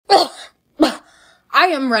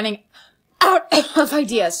am running out of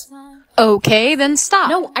ideas. Okay, then stop.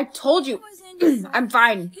 No, I told you. I'm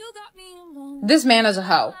fine. This man is a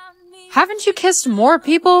hoe. Haven't you kissed more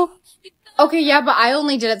people? Okay, yeah, but I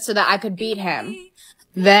only did it so that I could beat him.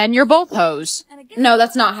 Then you're both hoes. No,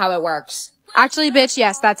 that's not how it works. Actually, bitch,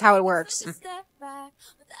 yes, that's how it works.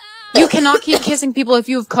 You cannot keep kissing people if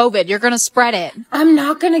you have COVID. You're gonna spread it. I'm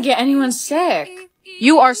not gonna get anyone sick.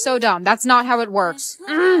 You are so dumb. That's not how it works.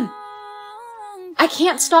 I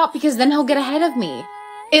can't stop because then he'll get ahead of me.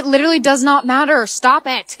 It literally does not matter. Stop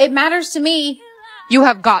it. It matters to me. You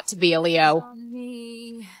have got to be a Leo.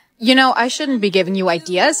 You know, I shouldn't be giving you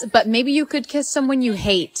ideas, but maybe you could kiss someone you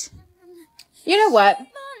hate. You know what?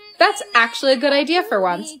 That's actually a good idea for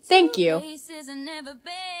once. Thank you.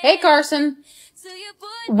 Hey, Carson.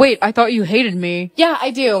 Wait, I thought you hated me. Yeah,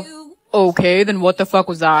 I do. Okay, then what the fuck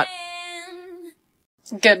was that?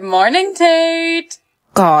 Good morning, Tate.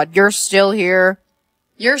 God, you're still here.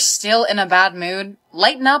 You're still in a bad mood.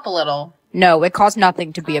 Lighten up a little. No, it costs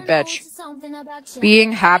nothing to be a bitch.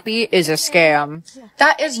 Being happy is a scam.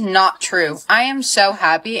 That is not true. I am so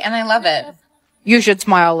happy and I love it. You should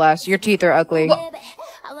smile less. Your teeth are ugly. Well,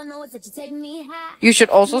 you should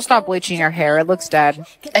also stop bleaching your hair. It looks dead.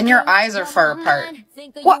 And your eyes are far apart.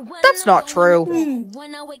 What? That's not true.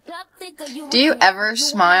 Do you ever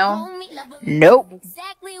smile? Nope.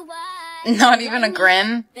 Not even a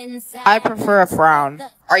grin? I prefer a frown.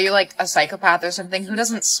 Are you like a psychopath or something? Who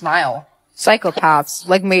doesn't smile? Psychopaths,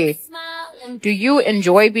 like me. Do you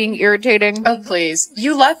enjoy being irritating? Oh, please.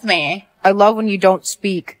 You love me. I love when you don't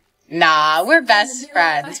speak. Nah, we're best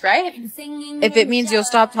friends, right? If it means you'll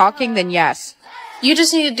stop talking, then yes. You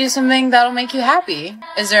just need to do something that'll make you happy.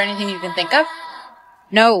 Is there anything you can think of?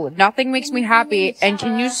 No, nothing makes me happy, and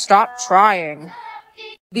can you stop trying?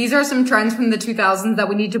 These are some trends from the 2000s that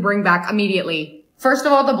we need to bring back immediately. First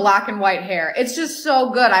of all, the black and white hair. It's just so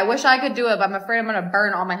good. I wish I could do it, but I'm afraid I'm gonna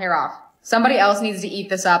burn all my hair off. Somebody else needs to eat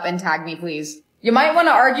this up and tag me, please. You might want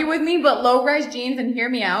to argue with me, but low-rise jeans and hear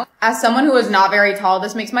me out. As someone who is not very tall,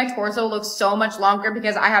 this makes my torso look so much longer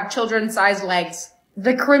because I have children-sized legs.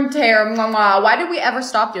 The crimped hair, mwah, mwah. Why did we ever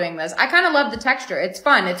stop doing this? I kind of love the texture. It's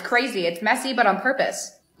fun, it's crazy, it's messy, but on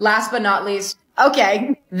purpose. Last but not least,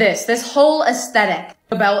 okay, this whole aesthetic.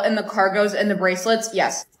 The belt and the cargos and the bracelets,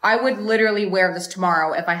 yes. I would literally wear this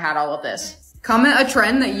tomorrow if I had all of this. Comment a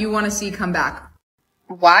trend that you want to see come back.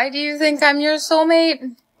 Why do you think I'm your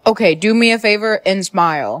soulmate? Okay, do me a favor and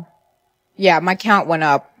smile. Yeah, my count went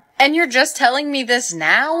up. And you're just telling me this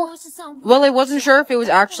now? Well, I wasn't sure if it was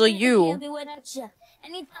actually you.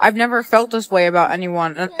 I've never felt this way about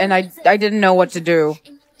anyone, and I didn't know what to do.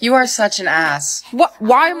 You are such an ass. What?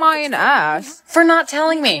 Why am I an ass? For not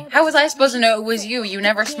telling me. How was I supposed to know it was you? You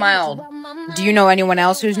never smiled. Do you know anyone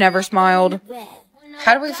else who's never smiled?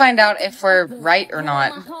 How do we find out if we're right or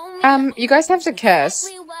not? You guys have to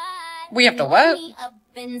kiss. We have to what?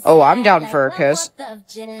 Oh, I'm down for a kiss.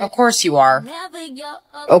 Of course you are.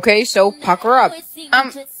 Okay, so pucker up.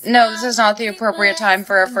 No, this is not the appropriate time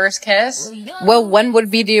for a first kiss. Well, when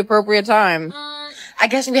would be the appropriate time? I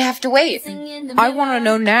guess we have to wait. I want to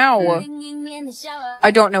know now.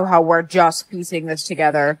 I don't know how we're just piecing this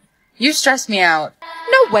together. You stress me out.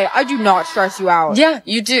 No way, I do not stress you out. Yeah,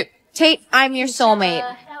 you do. Tate, I'm your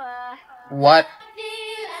soulmate. What?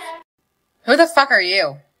 Who the fuck are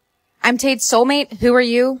you? I'm Tate's soulmate. Who are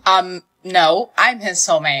you? No, I'm his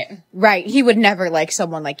soulmate. Right, he would never like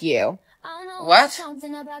someone like you. What?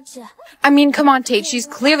 I mean, come on, Tate, she's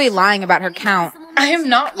clearly lying about her count. I am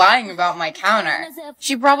not lying about my counter.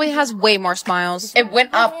 She probably has way more smiles. It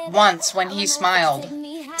went up once when he smiled.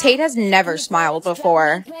 Tate has never smiled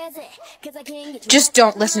before. Just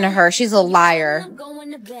don't listen to her, she's a liar.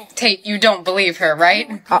 Tate, you don't believe her,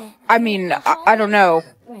 right? I mean, I don't know.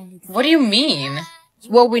 What do you mean?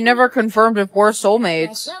 Well, we never confirmed if we're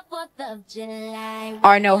soulmates.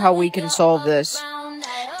 I know how we can solve this.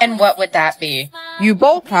 And what would that be? You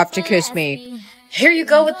both have to kiss me. Here you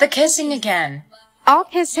go with the kissing again. I'll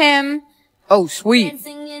kiss him. Oh, sweet.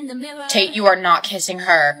 Tate, you are not kissing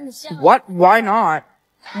her. What? Why not?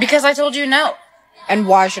 Because I told you no. And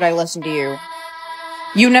why should I listen to you?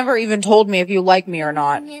 You never even told me if you like me or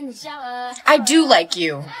not. I do like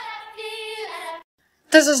you.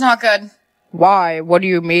 This is not good. Why? What do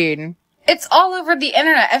you mean? It's all over the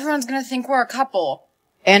internet. Everyone's gonna think we're a couple.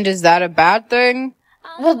 And is that a bad thing?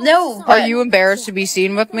 Well, no, but... Are you embarrassed to be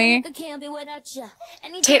seen with me?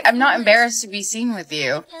 Tate, I'm not embarrassed to be seen with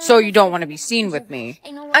you. So you don't want to be seen with me?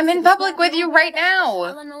 I'm in public with you right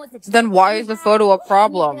now. Then why is the photo a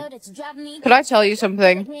problem? Could I tell you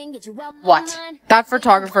something? What? That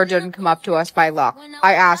photographer didn't come up to us by luck.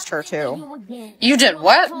 I asked her to. You did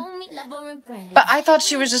what? But I thought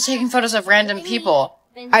she was just taking photos of random people.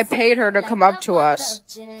 I paid her to come up to us.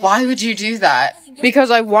 Why would you do that?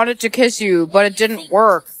 Because I wanted to kiss you, but it didn't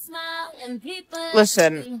work.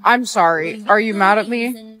 Listen, I'm sorry. Are you mad at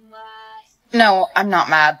me? No, I'm not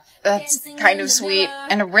mad. That's kind of sweet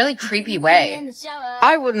in a really creepy way.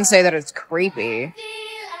 I wouldn't say that it's creepy.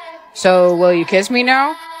 So, will you kiss me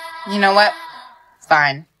now? You know what?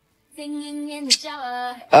 Fine. It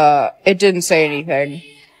didn't say anything.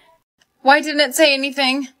 Why didn't it say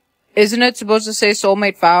anything? Isn't it supposed to say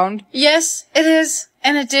soulmate found? Yes, it is.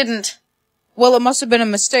 And it didn't. Well, it must have been a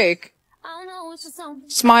mistake.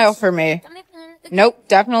 Smile for me. Nope,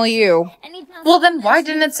 definitely you. Well, then why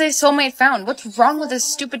didn't it say soulmate found? What's wrong with this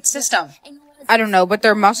stupid system? I don't know, but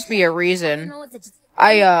there must be a reason.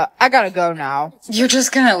 I gotta go now. You're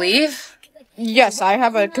just gonna leave? Yes, I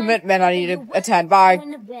have a commitment I need to attend. Bye.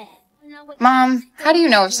 Mom, how do you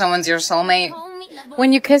know if someone's your soulmate?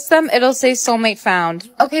 When you kiss them, it'll say soulmate found.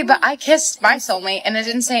 Okay, but I kissed my soulmate and it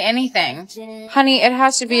didn't say anything. Honey, it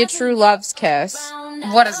has to be a true love's kiss.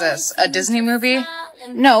 What is this, a Disney movie?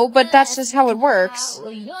 No, but that's just how it works.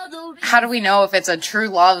 How do we know if it's a true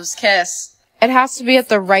love's kiss? It has to be at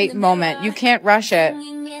the right moment. You can't rush it.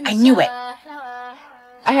 I knew it.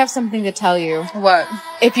 I have something to tell you. What?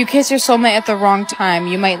 If you kiss your soulmate at the wrong time,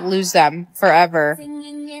 you might lose them forever.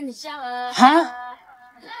 Huh?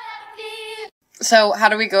 So, how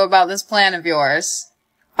do we go about this plan of yours?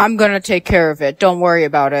 I'm gonna take care of it. Don't worry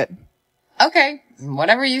about it. Okay.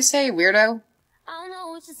 Whatever you say, weirdo.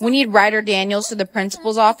 We need Ryder Daniels to the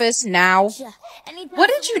principal's office now. What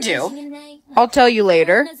did you do? I'll tell you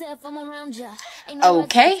later.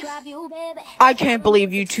 Okay. I can't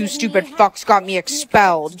believe you two stupid fucks got me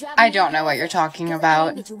expelled. I don't know what you're talking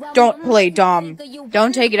about. Don't play dumb.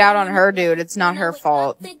 Don't take it out on her, dude. It's not her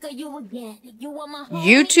fault.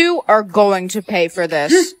 You two are going to pay for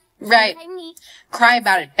this. Right. Cry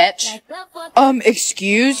about it, bitch.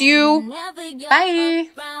 Excuse you? Bye.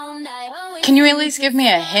 Can you at least give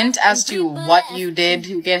me a hint as to what you did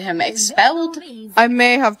to get him expelled? I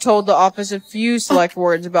may have told the office a few select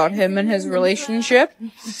words about him and his relationship.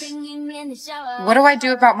 What do I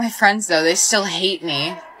do about my friends, though? They still hate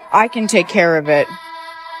me. I can take care of it.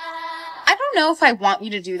 I don't know if I want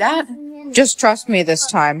you to do that. Just trust me this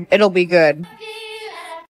time. It'll be good.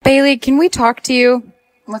 Bailey, can we talk to you?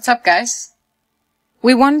 What's up, guys?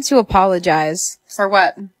 We wanted to apologize. For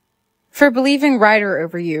what? For believing Ryder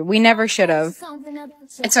over you. We never should have.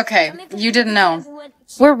 It's okay. You didn't know.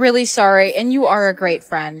 We're really sorry, and you are a great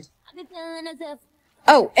friend.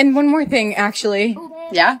 Oh, and one more thing, actually.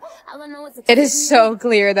 Yeah? It is so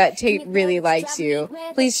clear that Tate really likes you.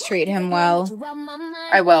 Please treat him well.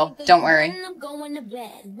 I will. Don't worry.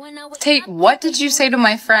 Tate, what did you say to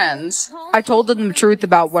my friends? I told them the truth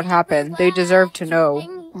about what happened. They deserve to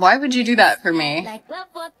know. Why would you do that for me?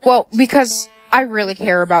 Well, because I really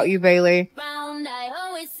care about you, Bailey.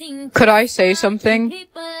 Could I say something?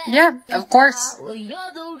 Yeah, of course.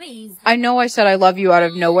 I know I said I love you out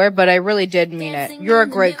of nowhere, but I really did mean it. You're a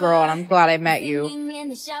great girl, and I'm glad I met you.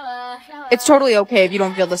 It's totally okay if you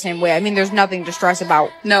don't feel the same way. I mean, there's nothing to stress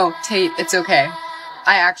about. No, Tate, it's okay.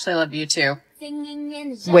 I actually love you too.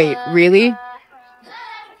 Wait, really?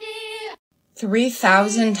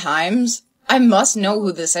 3,000 times? I must know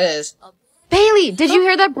who this is. Bailey, did you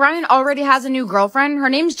hear that Brian already has a new girlfriend? Her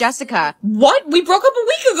name's Jessica. What? We broke up a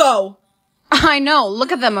week ago! I know,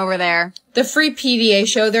 look at them over there. The free PDA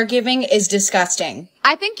show they're giving is disgusting.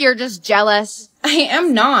 I think you're just jealous. I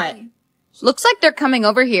am not. Looks like they're coming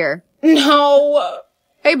over here. No.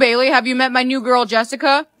 Hey Bailey, have you met my new girl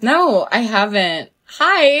Jessica? No, I haven't.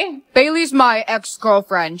 Hi. Bailey's my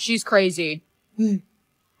ex-girlfriend. She's crazy.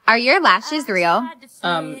 Are your lashes real?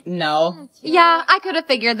 No. Yeah, I could have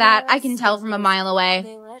figured that. I can tell from a mile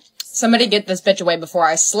away. Somebody get this bitch away before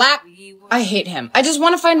I slap. I hate him. I just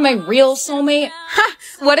want to find my real soulmate. Ha!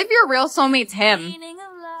 What if your real soulmate's him?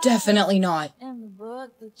 Definitely not.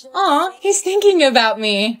 Aw, he's thinking about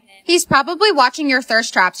me. He's probably watching your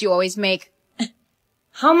thirst traps you always make.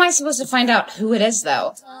 How am I supposed to find out who it is,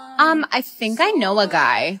 though? I think I know a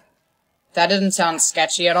guy. That didn't sound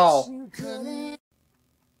sketchy at all.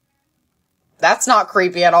 That's not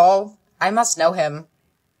creepy at all. I must know him.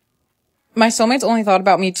 My soulmate's only thought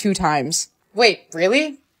about me 2 times. Wait,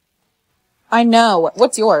 really? I know.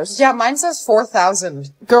 What's yours? Yeah, mine says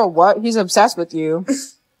 4,000. Girl, what? He's obsessed with you.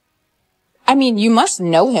 I mean, you must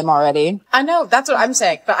know him already. I know, that's what I'm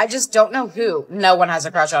saying, but I just don't know who. No one has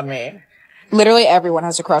a crush on me. Literally everyone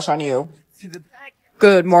has a crush on you.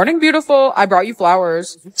 Good morning, beautiful. I brought you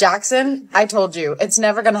flowers. Jackson, I told you, it's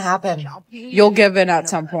never gonna happen. You'll give in at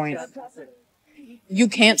some point. You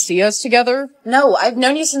can't see us together? No, I've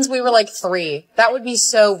known you since we were like 3. That would be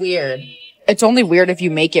so weird. It's only weird if you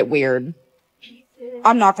make it weird.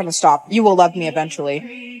 I'm not gonna stop. You will love me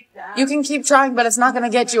eventually. You can keep trying, but it's not gonna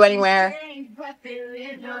get you anywhere.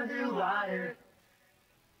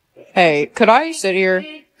 Hey, could I sit here?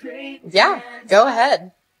 Yeah, go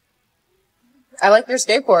ahead. I like your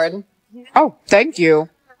skateboard. Oh, thank you.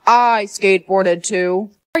 I skateboarded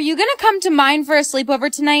too. Are you gonna come to mine for a sleepover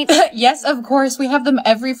tonight? Yes, of course. We have them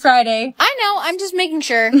every Friday. I know, I'm just making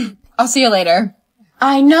sure. I'll see you later.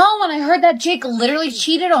 I know, and I heard that Jake literally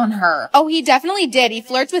cheated on her. Oh, he definitely did. He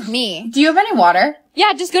flirts with me. Do you have any water?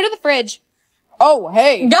 Yeah, just go to the fridge. Oh,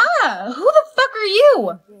 hey. Yeah, who the fuck are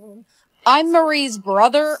you? I'm Marie's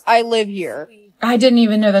brother. I live here. I didn't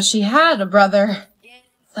even know that she had a brother.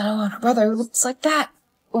 Let alone a brother who looks like that.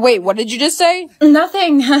 Wait, what did you just say?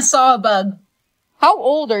 Nothing. I saw a bug. How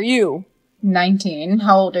old are you? 19.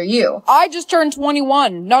 How old are you? I just turned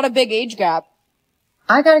 21. Not a big age gap.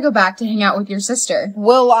 I gotta go back to hang out with your sister.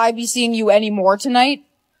 Will I be seeing you any more tonight?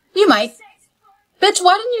 You might. Bitch,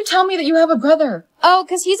 why didn't you tell me that you have a brother? Oh,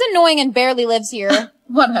 'cause he's annoying and barely lives here.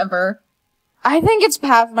 Whatever. I think it's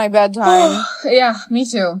past my bedtime. Yeah, me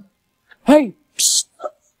too. Hey, psst.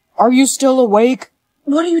 Are you still awake?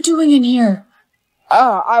 What are you doing in here?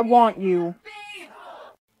 I want you.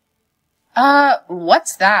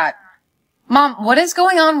 What's that? Mom, what is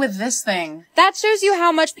going on with this thing? That shows you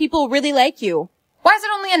how much people really like you. Why is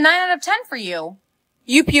it only a 9 out of 10 for you?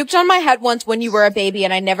 You puked on my head once when you were a baby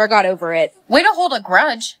and I never got over it. Way to hold a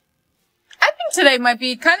grudge. I think today might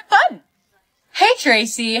be kind of fun. Hey,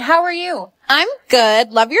 Tracy, how are you? I'm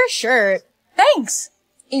good. Love your shirt. Thanks.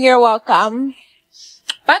 You're welcome.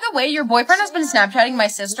 By the way, your boyfriend has been Snapchatting my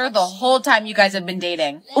sister the whole time you guys have been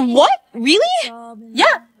dating. What? Really?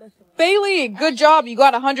 Yeah. Bailey, good job. You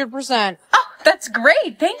got 100%. Oh, that's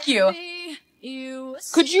great. Thank you.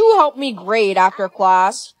 Could you help me grade after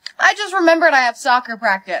class? I just remembered I have soccer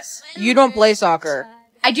practice. You don't play soccer.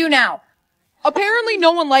 I do now. Apparently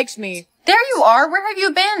no one likes me. There you are. Where have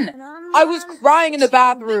you been? I was crying in the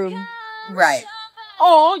bathroom. Right.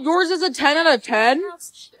 Aw, yours is a 10 out of 10?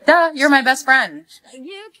 Duh, you're my best friend.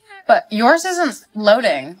 But yours isn't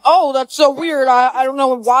loading. Oh, that's so weird. I don't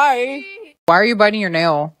know why. Why are you biting your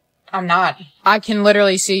nail? I'm not. I can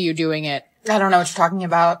literally see you doing it. I don't know what you're talking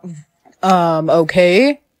about.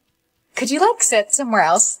 Okay. Could you, sit somewhere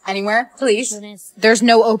else? Anywhere? Please? There's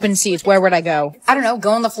no open seats. Where would I go? I don't know.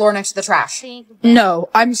 Go on the floor next to the trash. No,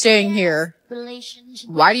 I'm staying here.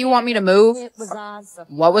 Why do you want me to move?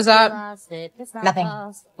 What was that?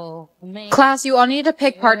 Nothing. Class, you all need to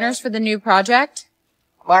pick partners for the new project.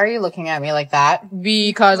 Why are you looking at me like that?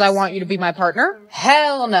 Because I want you to be my partner.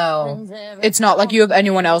 Hell no. It's not like you have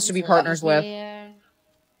anyone else to be partners with.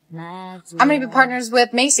 I'm gonna be partners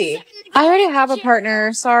with Macy. I already have a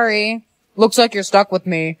partner. Sorry. Looks like you're stuck with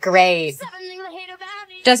me. Great.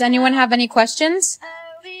 Does anyone have any questions?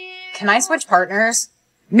 Can I switch partners?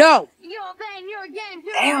 No!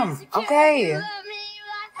 Damn. Okay.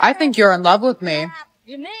 I think you're in love with me.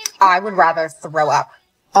 I would rather throw up.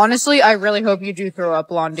 Honestly, I really hope you do throw up,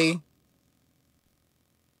 Blondie.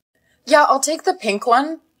 Yeah, I'll take the pink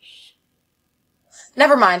one.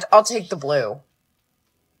 Never mind. I'll take the blue.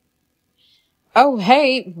 Oh,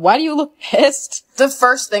 hey, why do you look pissed? The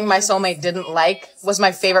first thing my soulmate didn't like was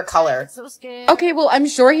my favorite color. Okay, well, I'm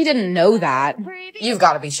sure he didn't know that. You've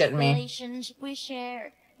gotta be shitting me.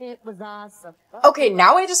 Okay,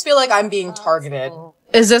 now I just feel like I'm being targeted.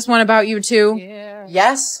 Is this one about you too?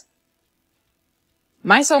 Yes?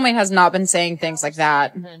 My soulmate has not been saying things like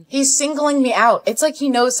that. He's singling me out. It's like he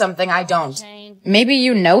knows something I don't. Maybe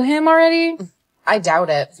you know him already? I doubt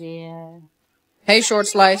it. Hey, Short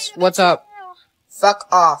Slice, what's up? Fuck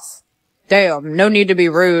off. Damn, no need to be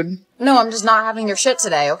rude. No, I'm just not having your shit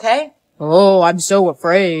today, okay? Oh, I'm so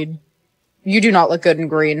afraid. You do not look good in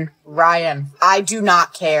green. Ryan, I do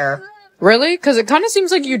not care. Really? 'Cause it kind of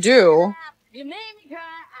seems like you do.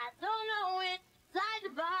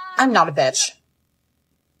 I'm not a bitch.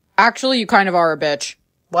 Actually, you kind of are a bitch.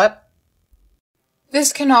 What?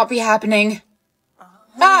 This cannot be happening.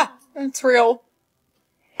 Ah! It's real.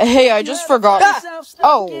 Hey, I just forgot. Ah!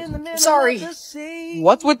 Oh, Sorry.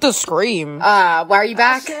 what's with the scream? Why are you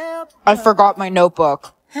back? I forgot my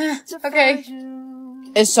notebook. Okay.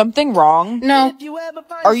 Is something wrong? No.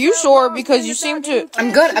 Are you sure? Because you seem to...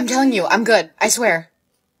 I'm good. I'm telling you. I'm good. I swear.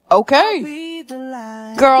 Okay.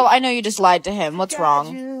 Girl, I know you just lied to him. What's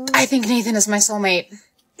wrong? I think Nathan is my soulmate.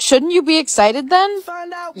 Shouldn't you be excited then?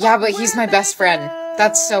 Yeah, but he's my best friend.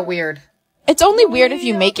 That's so weird. It's only weird if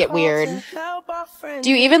you make it weird. Do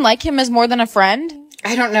you even like him as more than a friend?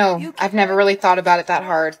 I don't know. I've never really thought about it that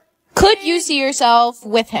hard. Could you see yourself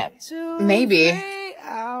with him? Maybe.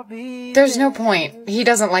 There's no point. He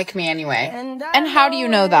doesn't like me anyway. And how do you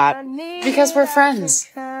know that? Because we're friends.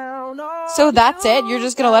 So that's it? You're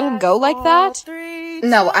just gonna let him go like that?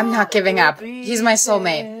 No, I'm not giving up. He's my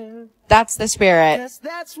soulmate. That's the spirit.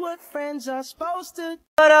 That's what friends are supposed to.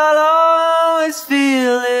 But I'll always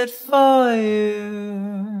feel it for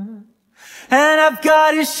you. And I've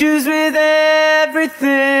got issues with everything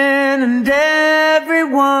and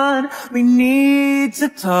everyone. We need to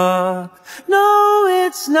talk. No,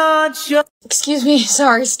 it's not just. Excuse me.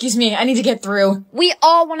 Sorry, excuse me. I need to get through. We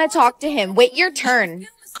all want to talk to him. Wait your turn.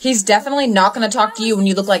 He's definitely not gonna talk to you when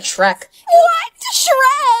you look like Shrek. What?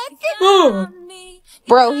 Shrek?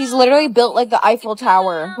 Bro, he's literally built like the Eiffel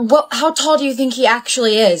Tower. Well, how tall do you think he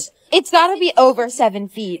actually is? It's gotta be over 7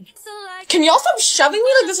 feet. Can y'all stop shoving me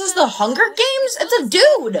like this is the Hunger Games? It's a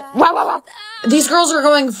dude! Wow. These girls are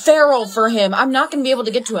going feral for him. I'm not gonna be able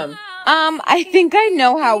to get to him. I think I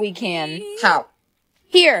know how we can. How?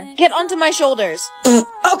 Here, get onto my shoulders.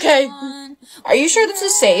 Okay. Are you sure this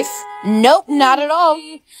is safe? Nope, not at all.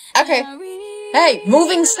 Okay. Hey,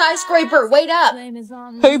 moving skyscraper, wait up!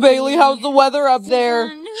 Hey Bailey, how's the weather up there?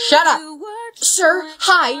 Shut up! Sir,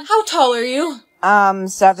 hi, how tall are you?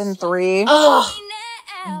 7'3". Ugh!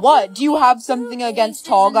 What? Do you have something against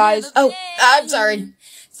tall guys? Oh, I'm sorry.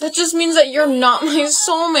 That just means that you're not my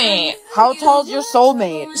soulmate. How tall's your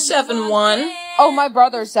soulmate? 7'1". Oh, my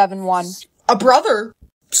brother's 7'1". A brother?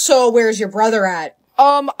 So where's your brother at?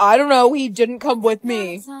 I don't know, he didn't come with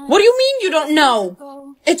me. What do you mean you don't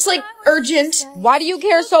know? It's like urgent. Why do you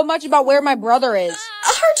care so much about where my brother is?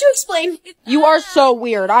 Hard to explain. You are so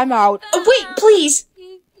weird, I'm out. Wait, please.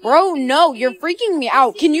 Bro, no, you're freaking me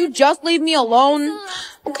out. Can you just leave me alone?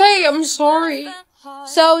 Okay, I'm sorry.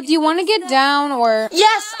 So, do you want to get down, or?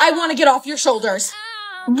 Yes, I want to get off your shoulders.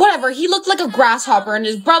 Whatever, he looked like a grasshopper and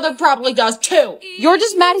his brother probably does too. You're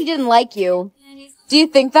just mad he didn't like you. Do you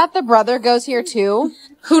think that the brother goes here too?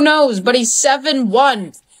 Who knows, but he's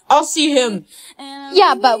 7'1". I'll see him.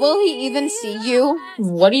 Yeah, but will he even see you?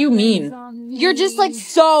 What do you mean? You're just like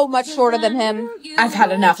so much shorter than him. I've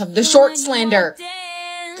had enough of the short slander.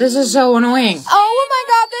 This is so annoying. Oh my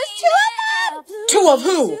god, there's 2 of them!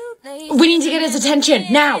 2 of who? We need to get his attention,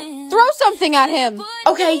 now. Throw something at him.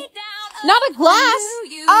 Okay. Not a glass.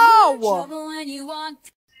 Oh!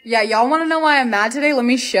 Yeah, y'all want to know why I'm mad today? Let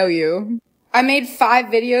me show you. I made 5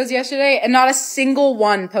 videos yesterday and not a single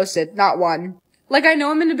one posted. Not one. Like, I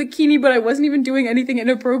know I'm in a bikini, but I wasn't even doing anything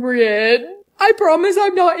inappropriate. I promise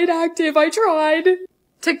I'm not inactive. I tried.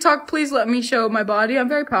 TikTok, please let me show my body. I'm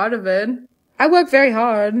very proud of it. I work very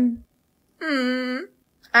hard.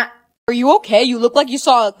 Are you okay? You look like you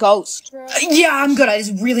saw a ghost. Yeah, I'm good. I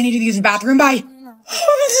just really need to use the bathroom. Bye.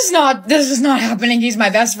 This is not happening. He's my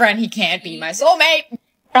best friend. He can't be my soulmate.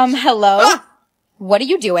 Hello? Ah! What are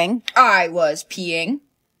you doing? I was peeing.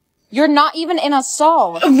 You're not even in a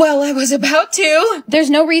stall. Well, I was about to.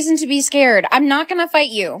 There's no reason to be scared. I'm not gonna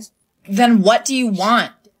fight you. Then what do you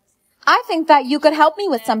want? I think that you could help me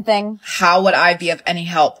with something. How would I be of any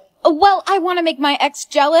help? Well, I want to make my ex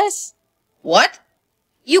jealous. What?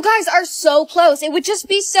 You guys are so close. It would just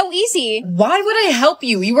be so easy. Why would I help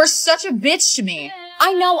you? You were such a bitch to me.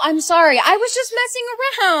 I know, I'm sorry. I was just messing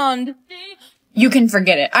around. You can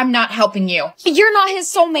forget it. I'm not helping you. You're not his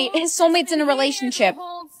soulmate. His soulmate's in a relationship.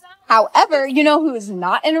 However, you know who's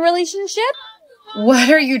not in a relationship? What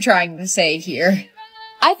are you trying to say here?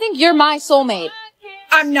 I think you're my soulmate.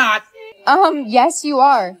 I'm not. Yes, you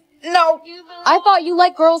are. No. I thought you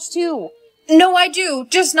liked girls too. No, I do.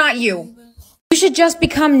 Just not you. You should just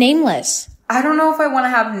become nameless. I don't know if I want to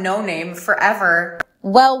have no name forever.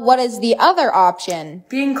 Well, what is the other option?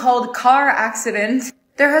 Being called car accident.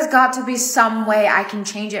 There has got to be some way I can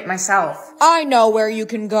change it myself. I know where you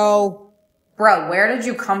can go. Bro, where did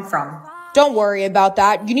you come from? Don't worry about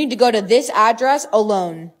that. You need to go to this address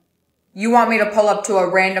alone. You want me to pull up to a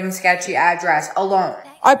random sketchy address alone?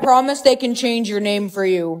 I promise they can change your name for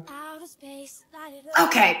you.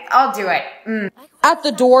 Okay, I'll do it. At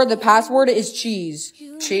the door, the password is cheese.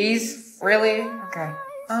 Cheese? Really? Okay.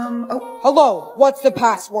 Oh. Hello, what's the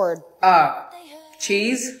password?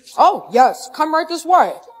 Cheese? Oh, yes, come right this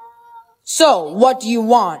way. So, what do you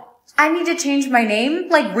want? I need to change my name,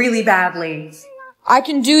 like, really badly. I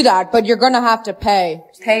can do that, but you're gonna have to pay.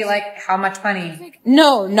 Pay, like, how much money?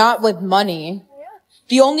 No, not with money.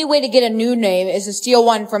 The only way to get a new name is to steal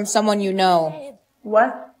one from someone you know.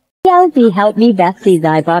 What? Chelsea, help me, Betsy.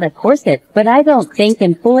 I bought a corset, but I don't think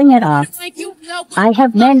I'm pulling it off. I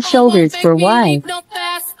have men's shoulders for why.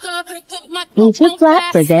 Ain't too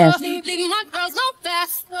flat for this.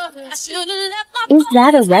 Is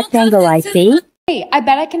that a rectangle I see? Hey, I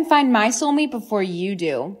bet I can find my soulmate before you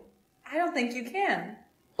do. I don't think you can.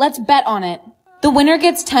 Let's bet on it. The winner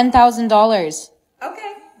gets $10,000.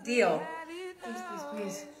 Okay, deal.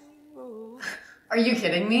 Please. Are you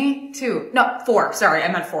kidding me? 2. No, 4. Sorry,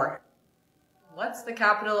 I meant 4. What's the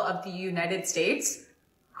capital of the United States?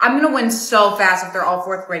 I'm gonna win so fast if they're all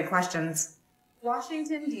 4th grade questions.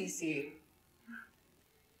 Washington, D.C.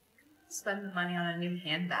 Spend the money on a new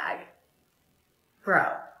handbag. Bro.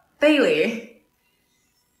 Bailey.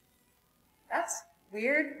 That's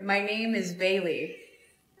weird. My name is Bailey.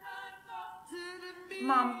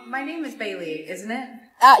 Mom, my name is Bailey, isn't it?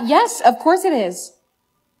 Yes, of course it is.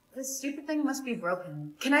 This stupid thing must be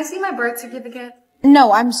broken. Can I see my birth certificate?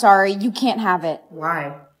 No, I'm sorry. You can't have it.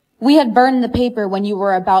 Why? We had burned the paper when you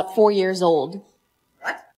were about 4 years old.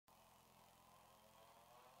 What?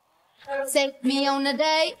 Take me on a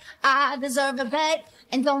date, I deserve a bet.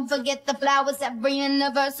 And don't forget the flowers every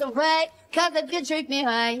anniversary. Cause if you treat me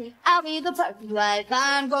right, I'll be the perfect wife.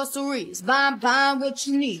 Buying groceries, buying what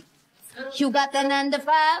you need. You got that 9 to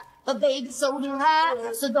 5, but baby, so do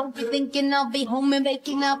I. So don't be thinking I'll be home and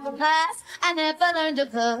baking apple pies. I never learned to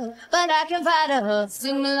cook, but I can fight her.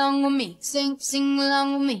 Sing along with me, sing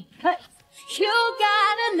along with me. Hey. You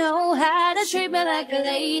gotta know how to treat me like a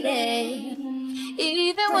lady,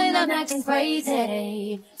 even when I'm acting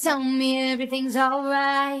crazy. Tell me everything's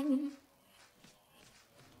alright.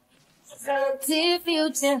 Dear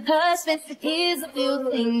future husband, here's a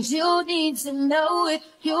few things you need to know if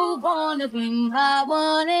you wanna be my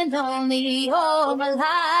one and only all my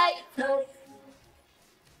life.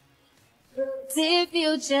 Dear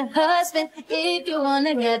future husband, if you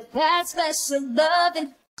wanna get that special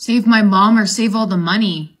loving. Save my mom or save all the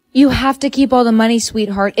money. You have to keep all the money,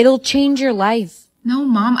 sweetheart. It'll change your life. No,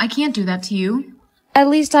 Mom, I can't do that to you. At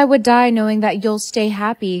least I would die knowing that you'll stay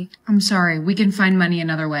happy. I'm sorry, we can find money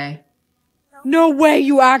another way. No way,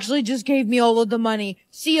 you actually just gave me all of the money.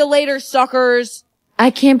 See you later, suckers. I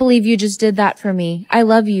can't believe you just did that for me. I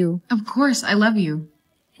love you. Of course, I love you.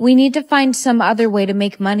 We need to find some other way to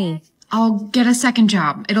make money. I'll get a second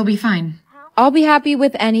job. It'll be fine. I'll be happy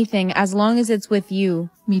with anything as long as it's with you.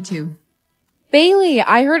 Me too. Bailey,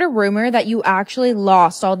 I heard a rumor that you actually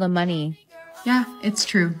lost all the money. Yeah, it's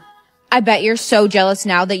true. I bet you're so jealous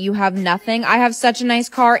now that you have nothing. I have such a nice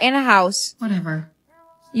car and a house. Whatever.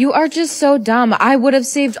 You are just so dumb. I would have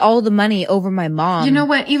saved all the money over my mom. You know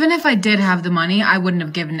what? Even if I did have the money, I wouldn't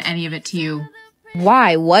have given any of it to you.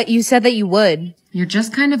 Why? What? You said that you would. You're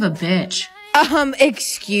just kind of a bitch.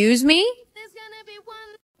 Excuse me?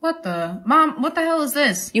 What the? Mom, what the hell is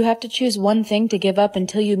this? You have to choose one thing to give up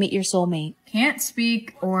until you meet your soulmate. Can't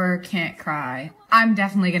speak or can't cry. I'm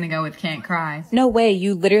definitely gonna go with can't cry. No way.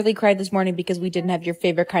 You literally cried this morning because we didn't have your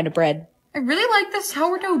favorite kind of bread. I really like this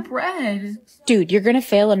sourdough bread. Dude, you're gonna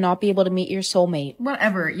fail and not be able to meet your soulmate.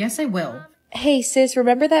 Whatever. Yes, I will. Hey, sis,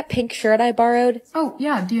 remember that pink shirt I borrowed? Oh,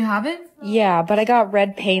 yeah. Do you have it? Yeah, but I got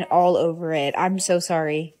red paint all over it. I'm so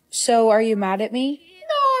sorry. So, are you mad at me?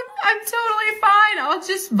 No, I'm totally fine. I'll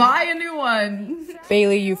just buy a new one.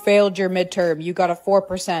 Bailey, you failed your midterm. You got a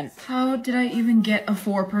 4%. How did I even get a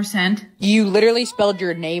 4%? You literally spelled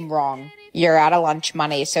your name wrong. You're out of lunch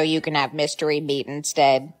money, so you can have mystery meat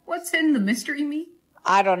instead. What's in the mystery meat?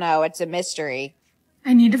 I don't know. It's a mystery.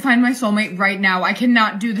 I need to find my soulmate right now. I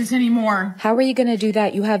cannot do this anymore. How are you gonna do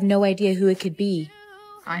that? You have no idea who it could be.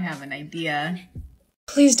 I have an idea.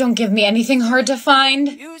 Please don't give me anything hard to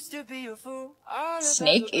find.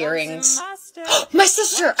 Snake earrings. My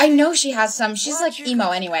sister! I know she has some. She's like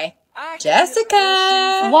emo anyway.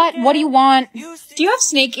 Jessica! What? What do you want? Do you have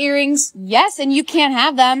snake earrings? Yes, and you can't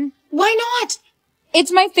have them. Why not?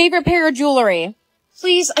 It's my favorite pair of jewelry.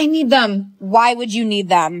 Please, I need them. Why would you need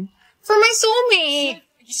them? For my soulmate.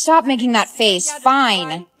 Stop making that face.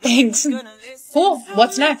 Fine. Thanks. Cool.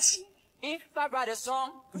 What's next?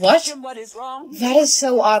 What? That is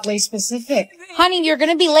so oddly specific. Honey, you're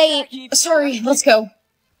gonna be late. Sorry, let's go.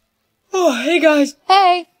 Oh, hey guys.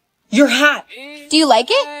 Hey. Your hat. Do you like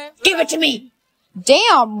it? Give it to me.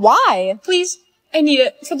 Damn, why? Please. I need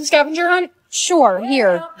it for the scavenger hunt. Sure,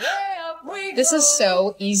 here. This is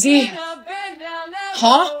so easy.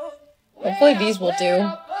 Huh? Hopefully these will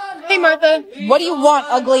do. Hey Martha. What do you want,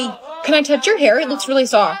 ugly? Can I touch your hair? It looks really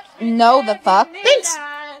soft. No, the fuck? Thanks.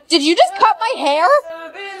 Did you just cut my hair?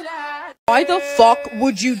 Why the fuck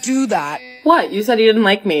would you do that? What? You said you didn't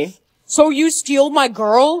like me. So you steal my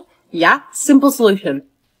girl? Yeah? Simple solution.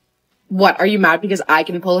 What, are you mad because I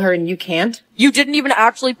can pull her and you can't? You didn't even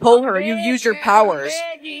actually pull her, you used your powers.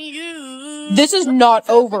 This is not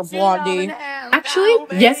over, Blondie.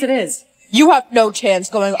 Actually, yes it is. You have no chance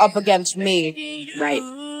going up against me. Right.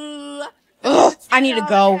 Ugh, I need to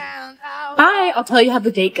go. Bye. I'll tell you how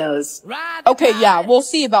the date goes. Okay, yeah, we'll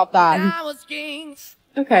see about that.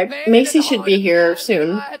 Okay. Macy should be here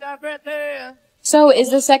soon. So, is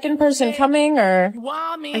the second person coming, or?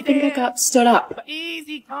 I think I got stood up.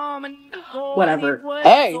 Whatever.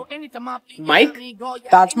 Hey, Mike?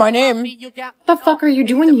 that's my name. What the fuck are you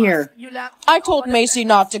doing here? I told Macy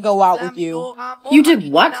not to go out with you. You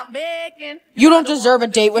did what? You don't deserve a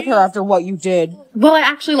date with her after what you did. Well, I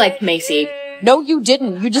actually like Macy. No, you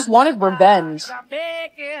didn't. You just wanted revenge.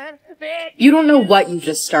 You don't know what you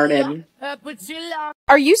just started.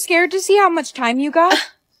 Are you scared to see how much time you got?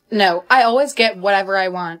 No, I always get whatever I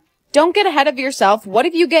want. Don't get ahead of yourself. What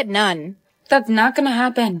if you get none? That's not gonna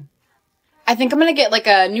happen. I think I'm gonna get like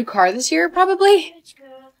a new car this year, probably.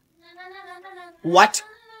 What?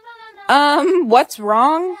 What's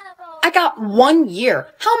wrong? I got 1 year.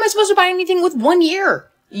 How am I supposed to buy anything with 1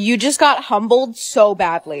 year? You just got humbled so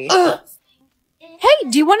badly. Ugh. Hey,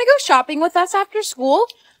 do you want to go shopping with us after school?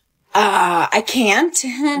 I can't.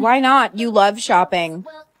 Why not? You love shopping.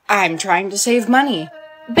 I'm trying to save money.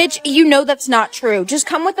 Bitch, you know that's not true. Just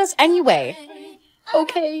come with us anyway.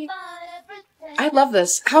 Okay. I love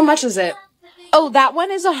this. How much is it? Oh, that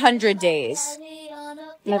one is 100 days.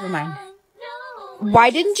 Never mind.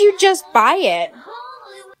 Why didn't you just buy it?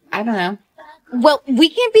 I don't know. Well, we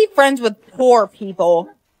can't be friends with poor people.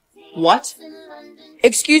 What?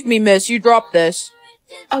 Excuse me, miss, you dropped this.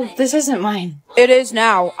 Oh, this isn't mine. It is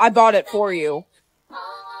now. I bought it for you.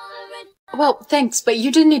 Well, thanks, but you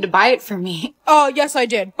didn't need to buy it for me. Oh, yes, I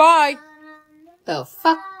did. Bye. The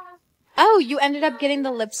fuck? Oh, you ended up getting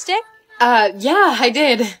the lipstick? Yeah, I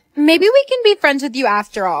did. Maybe we can be friends with you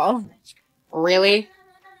after all. Really?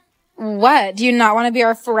 What? Do you not want to be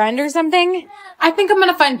our friend or something? I think I'm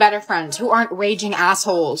gonna find better friends who aren't raging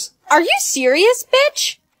assholes. Are you serious,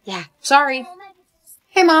 bitch? Yeah, sorry.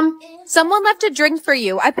 Hey, Mom. Someone left a drink for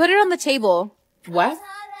you. I put it on the table. What?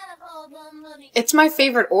 It's my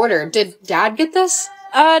favorite order. Did Dad get this?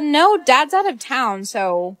 No, Dad's out of town,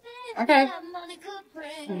 so... Okay.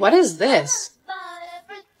 What is this?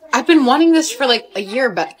 I've been wanting this for like a year,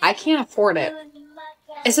 but I can't afford it.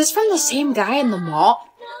 Is this from the same guy in the mall?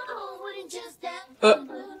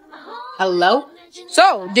 Hello?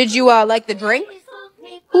 So, did you, like the drink?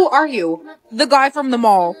 Who are you? The guy from the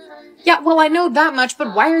mall. Yeah, well, I know that much,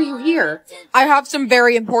 but why are you here? I have some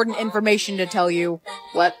very important information to tell you.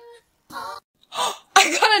 What?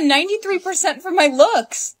 I got a 93% for my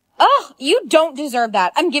looks. Oh, you don't deserve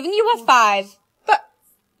that. I'm giving you a 5. But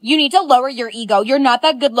you need to lower your ego. You're not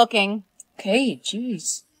that good looking. Okay,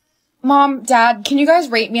 jeez. Mom, Dad, can you guys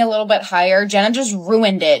rate me a little bit higher? Jenna just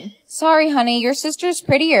ruined it. Sorry, honey. Your sister's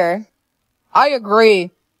prettier. I agree.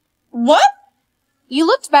 What? You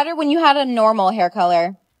looked better when you had a normal hair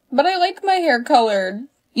color. But I like my hair colored.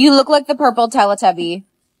 You look like the 𝗶𝗱𝗲𝗶𝗍𝗃𝗏𝗃.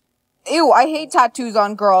 Ew, I hate tattoos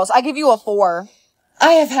on girls. I give you a 4.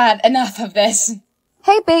 I have had enough of this.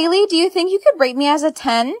 Hey, Bailey, do you think you could rate me as a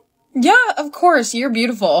 10? Yeah, of course. You're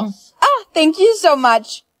beautiful. Ah, thank you so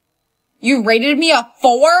much. You rated me a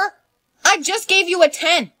 4? I just gave you a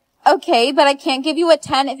 10. Okay, but I can't give you a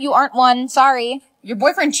 10 if you aren't one. Sorry. Your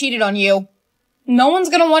boyfriend cheated on you. No one's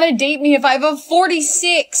gonna want to date me if I have a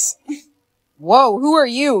 46. Whoa, who are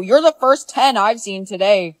you? You're the first 10 I've seen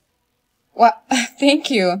today. What?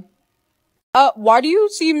 Thank you. Why do you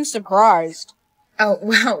seem surprised? Oh,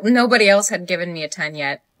 well, nobody else had given me a 10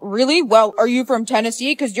 yet. Really? Well, are you from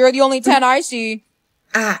Tennessee? 'Cause you're the only 10 I see.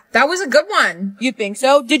 Ah, that was a good one. You think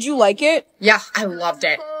so? Did you like it? Yeah, I loved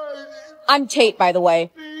it. I'm Tate, by the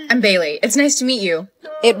way. I'm Bailey. It's nice to meet you.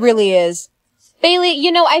 It really is. Bailey,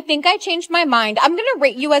 you know, I think I changed my mind. I'm gonna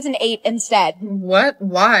rate you as an 8 instead. What?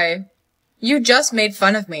 Why? You just made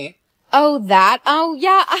fun of me. Oh, that? Oh,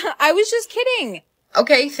 yeah, I was just kidding.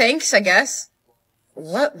 Okay, thanks, I guess.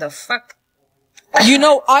 What the fuck? You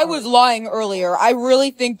know, I was lying earlier. I really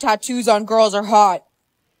think tattoos on girls are hot.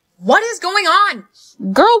 What is going on?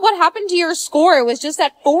 Girl, what happened to your score? It was just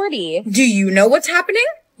at 40. Do you know what's happening?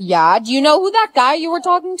 Yeah, do you know who that guy you were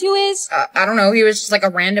talking to is? I don't know. He was just like a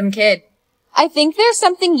random kid. I think there's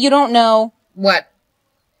something you don't know. What?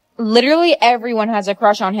 Literally everyone has a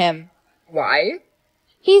crush on him. Why?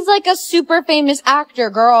 He's like a super famous actor,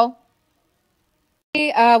 girl.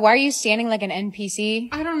 Hey, why are you standing like an NPC?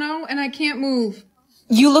 I don't know, and I can't move.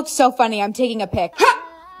 You look so funny. I'm taking a pic.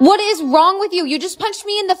 What is wrong with you? You just punched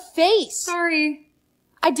me in the face. Sorry.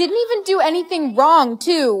 I didn't even do anything wrong,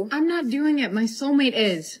 too. I'm not doing it. My soulmate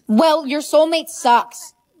is. Well, your soulmate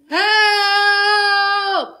sucks. Help!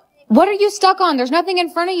 What are you stuck on? There's nothing in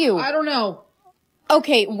front of you. I don't know.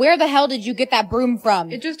 Okay, where the hell did you get that broom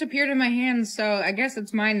from? It just appeared in my hands, so I guess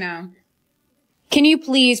it's mine now. Can you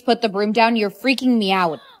please put the broom down? You're freaking me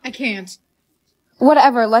out. I can't.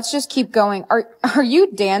 Whatever, let's just keep going. Are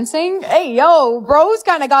you dancing? Hey, yo, bro's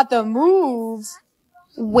kinda got the moves.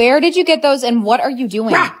 Where did you get those and what are you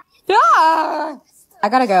doing? Ah! I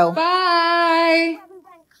gotta go. Bye.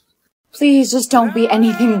 Please just don't be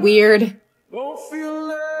anything weird.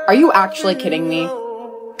 Are you actually kidding me?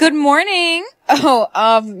 Good morning.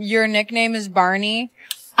 Oh, your nickname is Barney?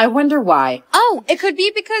 I wonder why. Oh, it could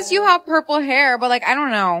be because you have purple hair, but like, I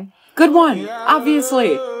don't know. Good one,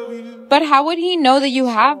 obviously. But how would he know that you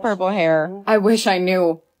have purple hair? I wish I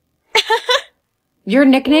knew. Your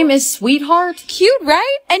nickname is Sweetheart? Cute,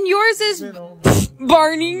 right? And yours is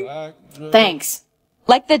Barney. Thanks.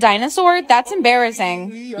 Like the dinosaur? That's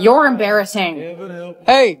embarrassing. You're embarrassing.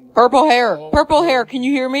 Hey, purple hair. Purple hair, can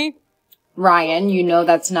you hear me? Ryan, you know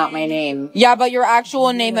that's not my name. Yeah, but your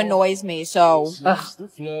actual name annoys me, so. Ugh.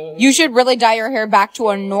 You should really dye your hair back to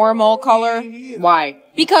a normal color. Why?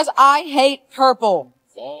 Because I hate purple.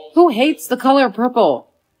 Who hates the color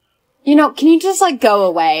purple? You know, can you just like go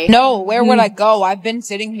away? No, where would I go? I've been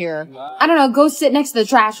sitting here. I don't know, go sit next to the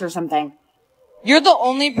trash or something. You're the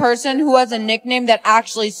only person who has a nickname that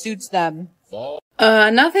actually suits them.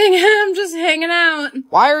 Nothing. I'm just hanging out.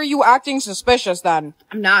 Why are you acting suspicious then?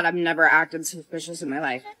 I'm not. I've never acted suspicious in my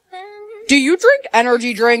life. Do you drink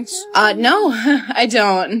energy drinks? No, I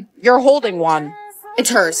don't. You're holding one.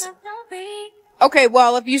 It's hers. Okay,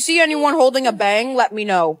 well, if you see anyone holding a bang, let me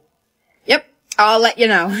know. Yep, I'll let you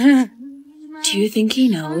know. Do you think he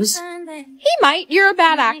knows? He might. You're a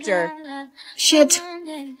bad actor. Shit.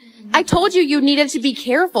 I told you needed to be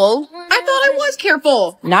careful. I thought I was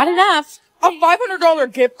careful. Not enough. A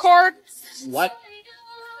 $500 gift card? What?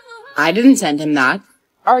 I didn't send him that.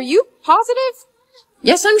 Are you positive?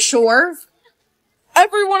 Yes, I'm sure.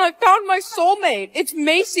 Everyone, I found my soulmate. It's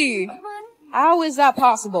𝗶𝗍cie. How is that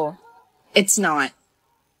possible? It's not.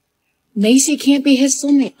 𝗶𝗍cie can't be his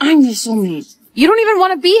soulmate. I'm his soulmate. You don't even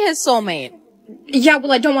want to be his soulmate. Yeah,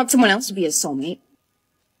 well, I don't want someone else to be his soulmate.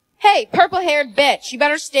 Hey, purple-haired bitch, you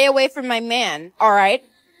better stay away from my man, alright?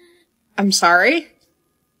 I'm sorry?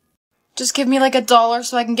 Just give me like $1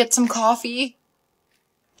 so I can get some coffee.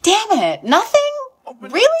 Damn it, nothing?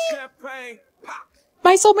 Really?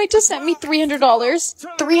 My soulmate just sent me $300.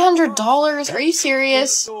 $300? Are you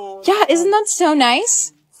serious? Yeah, isn't that so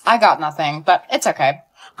nice? I got nothing, but it's okay.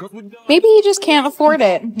 Maybe he just can't afford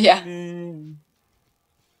it. Yeah.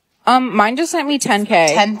 Mine just sent me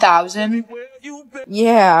 10K. 10,000?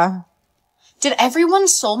 Yeah. Did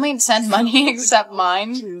everyone's soulmate send money except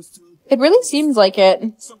mine? It really seems like it.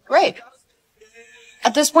 Great.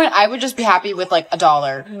 At this point, I would just be happy with like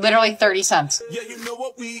 $1. Literally 30 cents.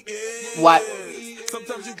 What?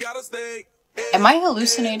 Am I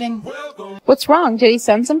hallucinating? What's wrong? Did he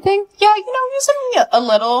send something? Yeah, you know, he sent me a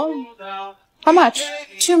little. How much?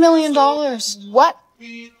 $2 million. What?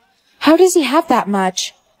 How does he have that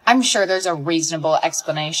much? I'm sure there's a reasonable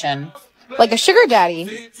explanation. Like a sugar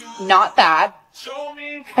daddy. Not that.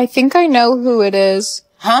 I think I know who it is.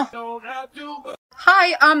 Huh?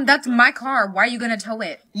 Hi, that's my car. Why are you gonna tow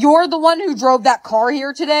it? You're the one who drove that car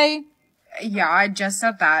here today? Yeah, I just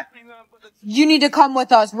said that. You need to come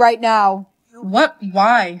with us right now. What?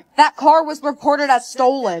 Why? That car was reported as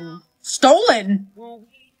stolen. Stolen?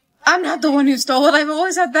 I'm not the one who stole it. I've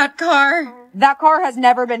always had that car. That car has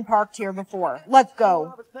never been parked here before. Let's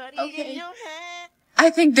go. Okay. I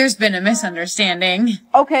think there's been a misunderstanding.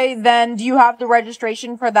 Okay, then do you have the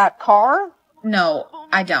registration for that car? No,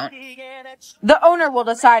 I don't. The owner will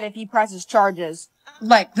decide if he presses charges.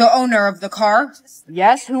 Like, the owner of the car?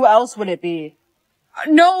 Yes, who else would it be?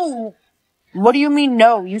 No. What do you mean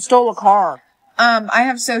no? You stole a car. I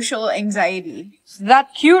have social anxiety.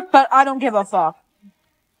 That's cute, but I don't give a fuck.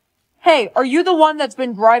 Hey, are you the one that's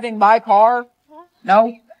been driving my car?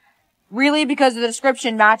 No. Really? Because the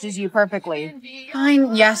description matches you perfectly.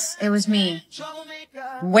 Fine, yes, it was me.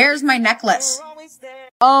 Where's my necklace?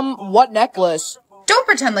 What necklace? Don't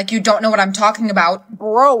pretend like you don't know what I'm talking about.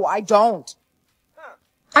 Bro, I don't.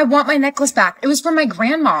 I want my necklace back. It was from my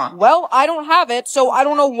grandma. Well, I don't have it, so I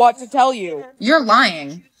don't know what to tell you. You're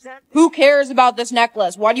lying. Who cares about this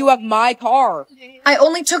necklace? Why do you have my car? I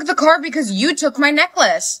only took the car because you took my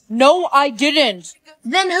necklace. No, I didn't.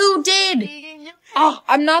 Then who did?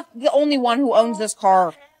 I'm not the only one who owns this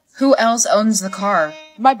car. Who else owns the car?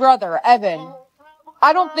 My brother, Evan.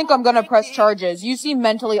 I don't think I'm gonna press charges. You seem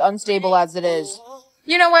mentally unstable as it is.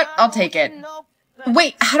 You know what? I'll take it.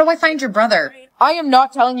 Wait, how do I find your brother? I am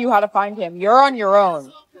not telling you how to find him. You're on your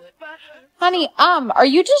own. Honey, are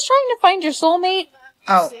you just trying to find your soulmate?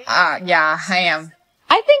 Oh, yeah, I am.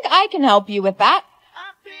 I think I can help you with that.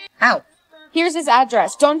 How? Here's his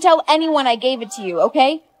address. Don't tell anyone I gave it to you,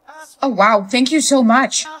 okay? Oh, wow, thank you so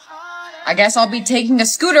much. I guess I'll be taking a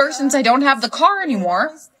scooter since I don't have the car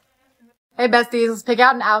anymore. Hey besties, let's pick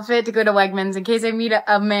out an outfit to go to Wegmans in case I meet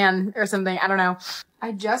a man or something. I don't know.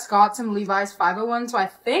 I just got some Levi's 501, so I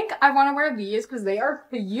think I want to wear these because they are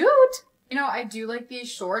cute. You know, I do like these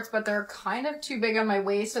shorts, but they're kind of too big on my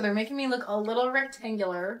waist, so they're making me look a little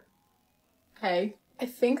rectangular. Okay. I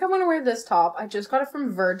think I want to wear this top. I just got it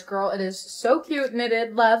from Verge Girl. It is so cute,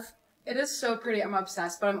 knitted, love. It is so pretty. I'm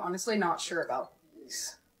obsessed, but I'm honestly not sure about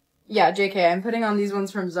these. Yeah, JK, I'm putting on these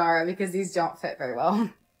ones from Zara because these don't fit very well.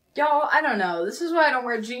 Y'all, I don't know. This is why I don't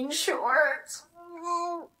wear jean shorts.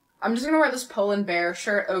 I'm just gonna wear this Poland Bear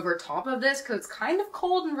shirt over top of this because it's kind of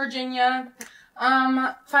cold in Virginia.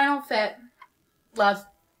 Final fit. Love.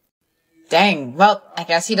 Dang, well, I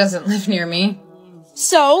guess he doesn't live near me.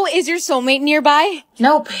 So, is your soulmate nearby?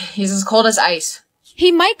 Nope, he's as cold as ice.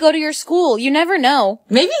 He might go to your school. You never know.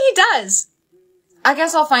 Maybe he does. I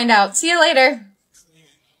guess I'll find out. See you later.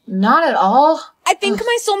 Not at all. I think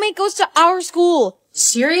my soulmate goes to our school.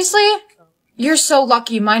 Seriously? You're so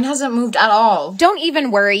lucky. Mine hasn't moved at all. Don't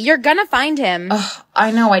even worry. You're gonna find him. Ugh,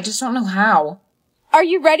 I know. I just don't know how. Are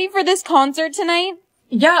you ready for this concert tonight?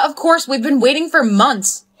 Yeah, of course. We've been waiting for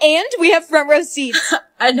months. And we have front row seats.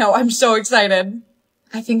 I know. I'm so excited.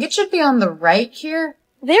 I think it should be on the right here.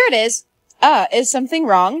 There it is. Is something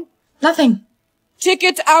wrong? Nothing.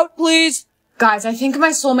 Tickets out, please. Guys, I think my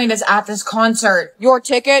soulmate is at this concert. Your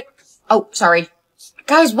ticket? Oh, sorry.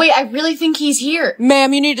 Guys, wait, I really think he's here.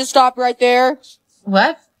 Ma'am, you need to stop right there.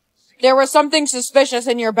 What? There was something suspicious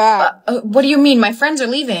in your bag. What do you mean? My friends are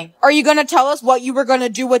leaving. Are you gonna tell us what you were gonna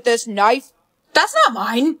do with this knife? That's not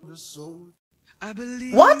mine.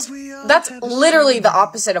 What? That's literally the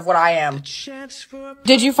opposite of what I am.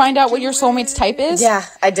 Did you find out what your soulmate's type is? Yeah,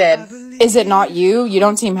 I did. Is it not you? You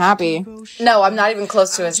don't seem happy. No, I'm not even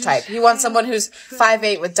close to his type. He wants someone who's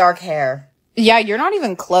 5'8" with dark hair. Yeah, you're not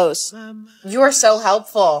even close. You are so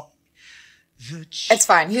helpful. It's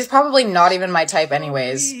fine. He's probably not even my type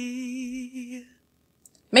anyways.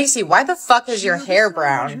 Macy, why the fuck is your hair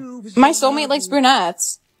brown? My soulmate likes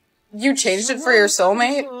brunettes. You changed it for your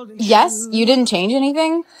soulmate? Yes, you didn't change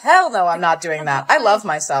anything? Hell no, I'm not doing that. I love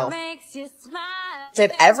myself.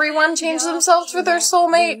 Did everyone change themselves for their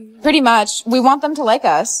soulmate? Pretty much. We want them to like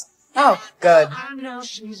us. Oh, good.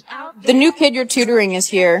 The new kid you're tutoring is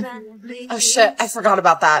here. Oh shit, I forgot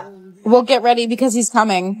about that. We'll get ready because he's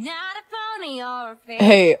coming.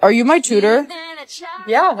 Hey, are you my tutor?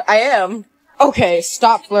 Yeah, I am. Okay,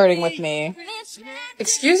 stop flirting with me.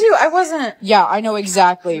 Excuse you? I wasn't. Yeah, I know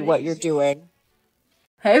exactly what you're doing.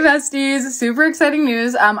 Hey besties, super exciting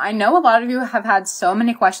news. I know a lot of you have had so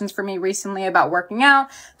many questions for me recently about working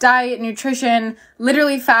out, diet, nutrition,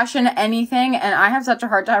 literally fashion, anything, and I have such a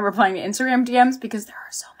hard time replying to Instagram DMs because there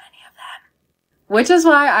are so many of them. Which is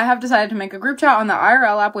why I have decided to make a group chat on the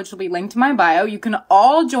IRL app, which will be linked to my bio. You can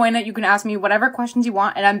all join it. You can ask me whatever questions you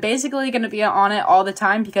want, and I'm basically going to be on it all the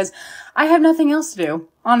time because I have nothing else to do,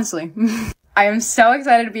 honestly. I am so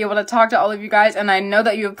excited to be able to talk to all of you guys, and I know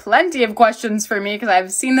that you have plenty of questions for me because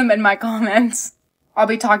I've seen them in my comments. I'll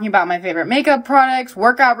be talking about my favorite makeup products,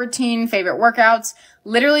 workout routine, favorite workouts,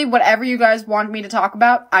 literally whatever you guys want me to talk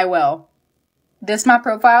about, I will. This is my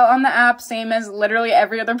profile on the app, same as literally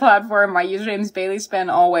every other platform. My username is Bailey Spinn,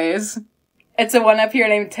 always. It's the one up here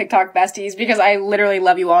named TikTok Besties because I literally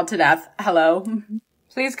love you all to death. Hello.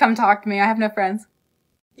 Please come talk to me. I have no friends.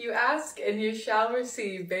 You ask and you shall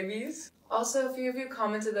receive, babies. Also, a few of you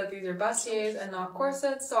commented that these are bustiers and not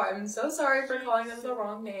corsets, so I'm so sorry for calling them the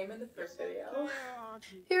wrong name in the first video.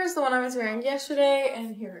 Here's the one I was wearing yesterday,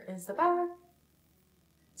 and here is the back.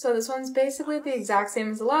 So this one's basically the exact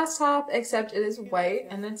same as the last top, except it is white,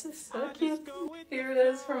 and it's so cute. Here it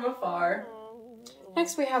is from afar.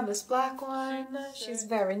 Next we have this black one. She's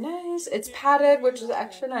very nice. It's padded, which is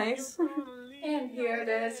extra nice. And here it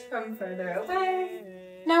is from further away.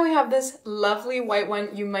 Now we have this lovely white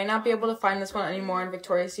one. You might not be able to find this one anymore on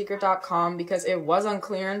victoriasecret.com because it was on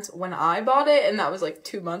clearance when I bought it, and that was like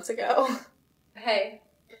 2 months ago. Hey,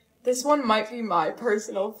 this one might be my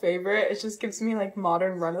personal favorite. It just gives me like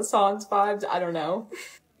modern Renaissance vibes. I don't know.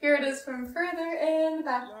 Here it is from further in the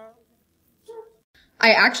back.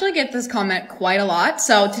 I actually get this comment quite a lot,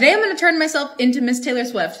 so today I'm going to turn myself into Miss Taylor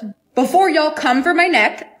Swift. Before y'all come for my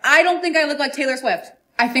neck, I don't think I look like Taylor Swift.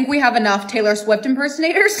 I think we have enough Taylor Swift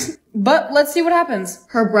impersonators, but let's see what happens.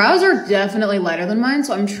 Her brows are definitely lighter than mine,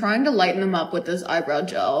 so I'm trying to lighten them up with this eyebrow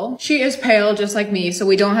gel. She is pale just like me, so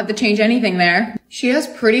we don't have to change anything there. She has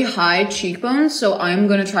pretty high cheekbones, so I'm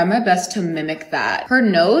gonna try my best to mimic that. Her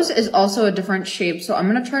nose is also a different shape, so I'm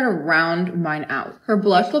gonna try to round mine out. Her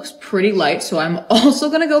blush looks pretty light, so I'm also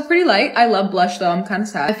gonna go pretty light. I love blush though, I'm kind of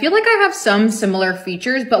sad. I feel like I have some similar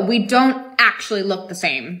features, but we don't actually look the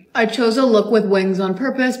same. I chose a look with wings on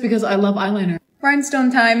purpose because I love eyeliner.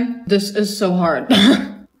 Rhinestone time. This is so hard.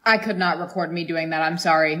 I could not record me doing that, I'm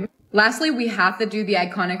sorry. Lastly, we have to do the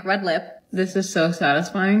iconic red lip. This is so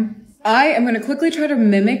satisfying. I am gonna quickly try to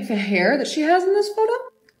mimic the hair that she has in this photo.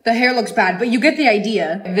 The hair looks bad, but you get the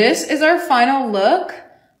idea. This is our final look.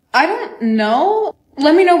 I don't know.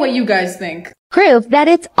 Let me know what you guys think. Proof that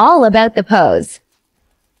it's all about the pose.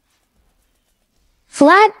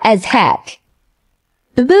 Flat as heck.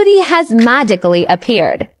 The booty has magically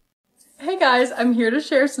appeared. Hey guys, I'm here to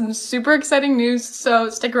share some super exciting news, so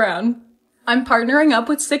stick around. I'm partnering up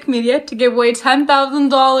with Sick Media to give away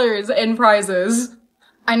 $10,000 in prizes.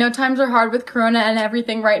 I know times are hard with Corona and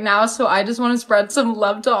everything right now, so I just want to spread some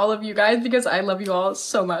love to all of you guys because I love you all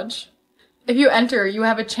so much. If you enter, you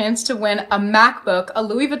have a chance to win a MacBook, a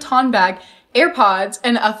Louis Vuitton bag, AirPods,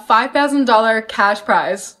 and a $5,000 cash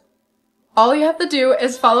prize. All you have to do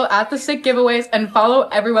is follow @TheSickGiveaways and follow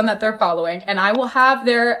everyone that they're following, and I will have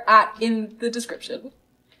their @ in the description.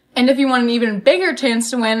 And if you want an even bigger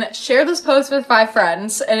chance to win, share this post with 5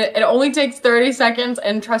 friends. And it only takes 30 seconds,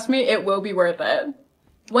 and trust me, it will be worth it.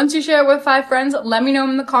 Once you share it with 5 friends, let me know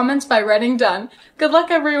in the comments by writing done. Good luck,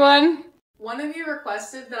 everyone! One of you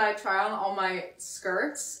requested that I try on all my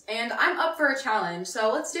skirts, and I'm up for a challenge, so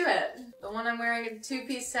let's do it. The one I'm wearing is a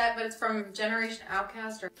 2-piece set, but it's from Generation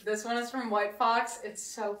Outcast. This one is from White Fox. It's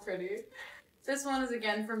so pretty. This one is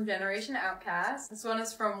again from Generation Outcast. This one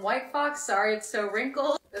is from White Fox. Sorry, it's so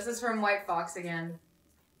wrinkled. This is from White Fox again.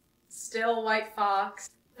 Still White Fox.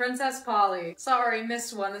 Princess Polly. Sorry,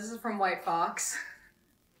 missed one. This is from White Fox.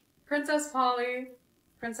 Princess Polly.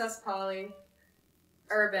 Princess Polly.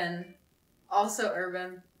 Urban. Also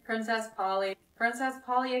Urban. Princess Polly. Princess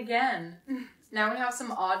Polly again. Now we have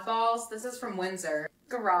some oddballs. This is from Windsor.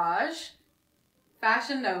 Garage.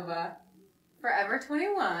 Fashion Nova. Forever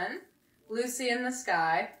 21. Lucy in the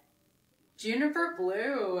Sky. Juniper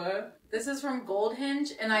Blue. This is from Gold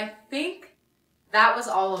Hinge, and I think that was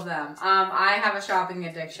all of them. I have a shopping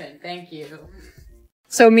addiction. Thank you.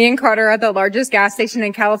 So me and Carter are at the largest gas station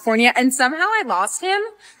in California, and somehow I lost him.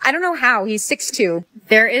 I don't know how. He's 6'2".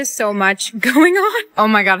 There is so much going on. Oh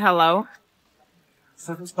my god, hello.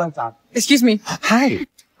 Excuse me. Hi.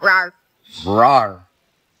 Rawr. Rawr.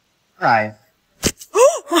 Hi.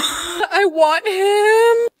 I want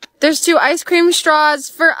him. There's 2 ice cream straws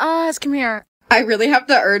for us. Come here. I really have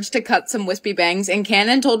the urge to cut some wispy bangs, and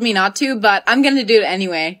Canon told me not to, but I'm gonna do it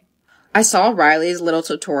anyway. I saw Riley's little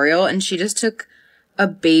tutorial, and she just took a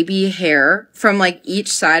baby hair from like each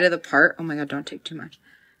side of the part. Oh my god, don't take too much.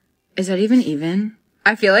 Is that even?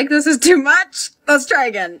 I feel like this is too much. Let's try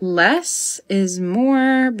again. Less is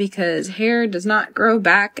more because hair does not grow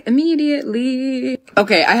back immediately.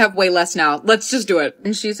 Okay, I have way less now. Let's just do it.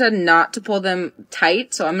 And she said not to pull them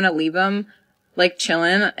tight, so I'm gonna leave them like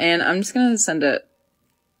chilling, and I'm just gonna send it.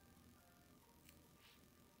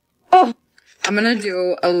 Oh! I'm gonna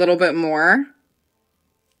do a little bit more.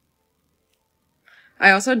 I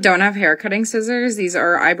also don't have hair cutting scissors. These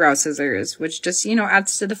are eyebrow scissors, which just, you know,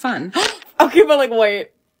 adds to the fun. Okay, but like,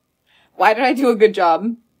 wait. Why did I do a good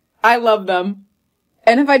job? I love them.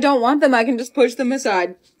 And if I don't want them, I can just push them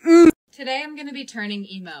aside. Today I'm gonna be turning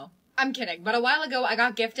emo. I'm kidding, but a while ago I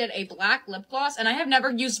got gifted a black lip gloss, and I have never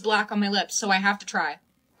used black on my lips, so I have to try.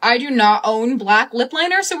 I do not own black lip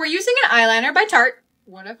liner, so we're using an eyeliner by Tarte.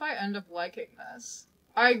 What if I end up liking this?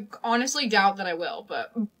 I honestly doubt that I will,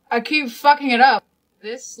 but I keep fucking it up.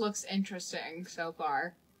 This looks interesting so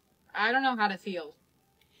far. I don't know how to feel.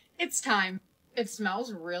 It's time. It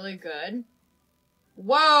smells really good.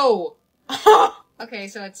 Whoa! Okay,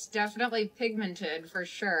 so it's definitely pigmented for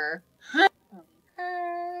sure.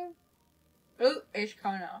 Okay. Ooh, it's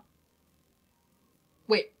coming out.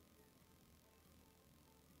 Wait.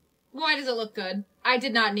 Why does it look good? I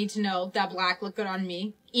did not need to know that black looked good on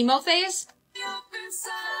me. Emo phase?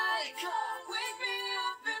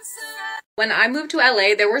 When I moved to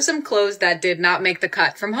LA, there were some clothes that did not make the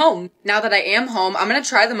cut from home. Now that I am home, I'm gonna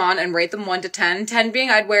try them on and rate them 1 to 10. 10 being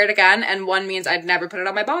I'd wear it again, and 1 means I'd never put it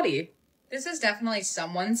on my body. This is definitely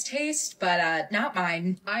someone's taste, but not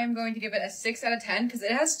mine. I am going to give it a 6 out of 10 because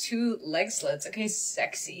it has 2 leg slits. Okay,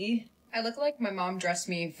 sexy. I look like my mom dressed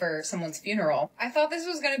me for someone's funeral. I thought this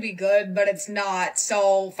was gonna be good, but it's not,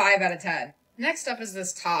 so 5 out of 10. Next up is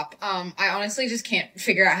this top. I honestly just can't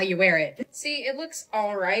figure out how you wear it. See, it looks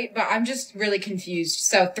alright, but I'm just really confused,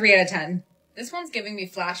 so 3 out of 10. This one's giving me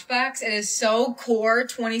flashbacks. It is so core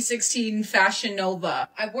 2016 Fashion Nova.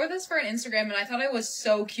 I wore this for an Instagram and I thought it was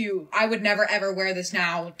so cute. I would never ever wear this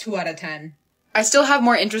now. 2 out of 10. I still have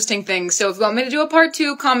more interesting things, so if you want me to do a part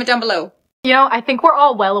 2, comment down below. You know, I think we're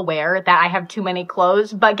all well aware that I have too many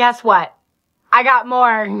clothes, but guess what? I got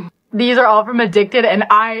more. These are all from Addicted and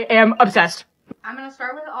I am obsessed. I'm gonna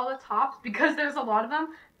start with all the tops because there's a lot of them.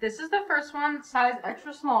 This is the first one, size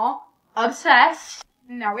extra small. Obsessed.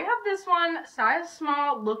 Now we have this one, size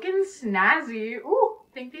small, looking snazzy. Ooh,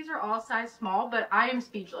 I think these are all size small, but I am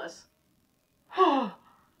speechless. We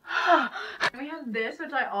have this,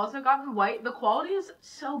 which I also got in white. The quality is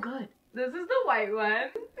so good. This is the white one.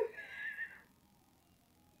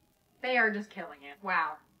 They are just killing it.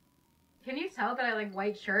 Wow. Can you tell that I like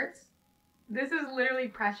white shirts? This is literally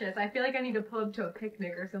precious. I feel like I need to pull up to a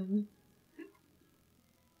picnic or something.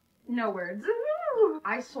 No words.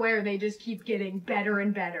 I swear they just keep getting better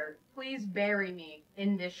and better. Please bury me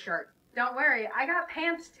in this shirt. Don't worry, I got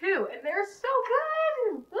pants too, and they're so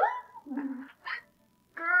good!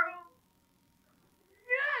 Girl.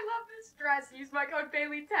 Yeah, I love this dress. Use my code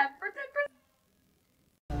Bailey10 for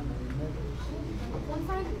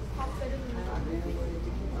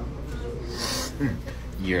 10%.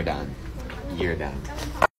 You're done. You're done.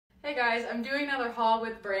 Hey guys, I'm doing another haul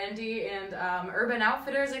with Brandy and Urban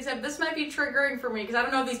Outfitters, except this might be triggering for me because I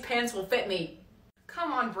don't know if these pants will fit me.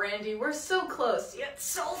 Come on, Brandy, we're so close, yet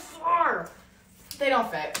so far. They don't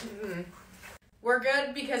fit. We're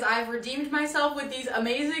good because I've redeemed myself with these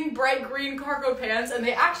amazing bright green cargo pants and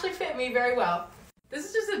they actually fit me very well. This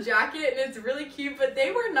is just a jacket and it's really cute, but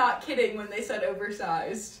they were not kidding when they said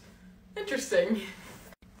oversized. Interesting.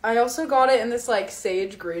 I also got it in this like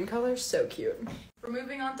sage green color, so cute. We're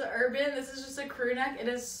moving on to Urban. This is just a crew neck. It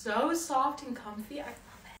is so soft and comfy. I love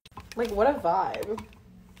it. Like, what a vibe.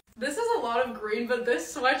 This is a lot of green, but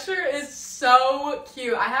this sweatshirt is so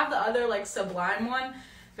cute. I have the other like Sublime one.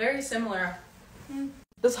 Very similar.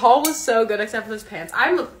 This haul was so good except for this pants.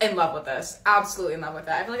 I'm in love with this. Absolutely in love with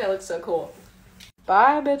it. I feel like I look so cool.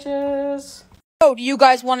 Bye, bitches. Oh, do you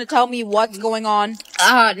guys want to tell me what's going on?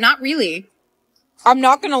 Not really. I'm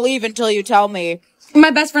not gonna leave until you tell me.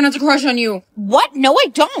 My best friend has a crush on you. What? No, I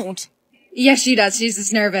don't. Yes, she does. She's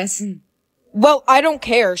just nervous. Well, I don't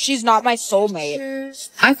care. She's not my soulmate.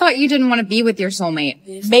 I thought you didn't want to be with your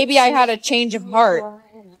soulmate. Maybe I had a change of heart.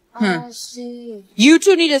 You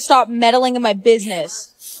two need to stop meddling in my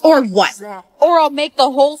business. Or what? Or I'll make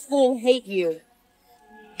the whole school hate you.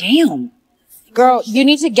 Damn. Girl, you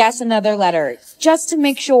need to guess another letter, just to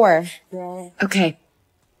make sure. Okay.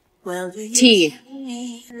 T.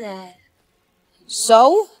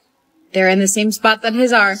 So? They're in the same spot that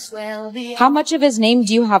his are. How much of his name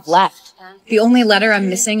do you have left? The only letter I'm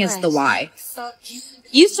missing is the Y.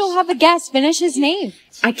 You still have a guess. Finish his name.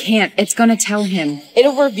 I can't. It's gonna tell him.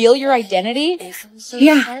 It'll reveal your identity?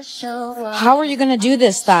 Yeah. How are you gonna do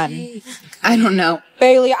this then? I don't know.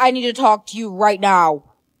 Bailey, I need to talk to you right now.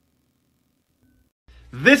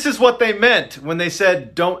 This is what they meant when they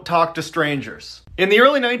said, don't talk to strangers. In the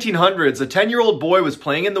early 1900s, a 10-year-old boy was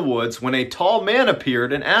playing in the woods when a tall man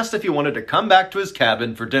appeared and asked if he wanted to come back to his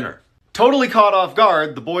cabin for dinner. Totally caught off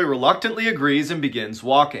guard, the boy reluctantly agrees and begins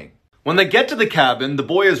walking. When they get to the cabin, the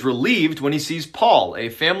boy is relieved when he sees Paul, a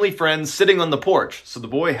family friend, sitting on the porch, so the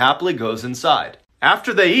boy happily goes inside.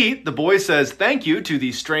 After they eat, the boy says thank you to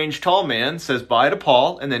the strange tall man, says bye to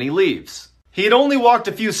Paul, and then he leaves. He had only walked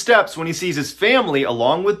a few steps when he sees his family,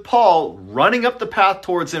 along with Paul, running up the path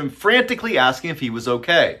towards him, frantically asking if he was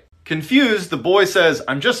okay. Confused, the boy says,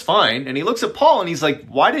 I'm just fine, and he looks at Paul and he's like,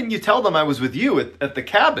 why didn't you tell them I was with you at the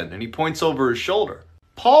cabin? And he points over his shoulder.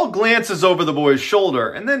 Paul glances over the boy's shoulder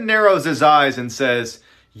and then narrows his eyes and says,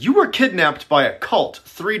 you were kidnapped by a cult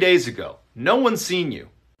 3 days ago. No one's seen you.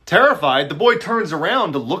 Terrified, the boy turns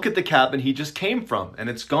around to look at the cabin he just came from, and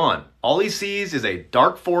it's gone. All he sees is a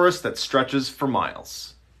dark forest that stretches for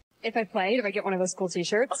miles. If I play, do I get one of those cool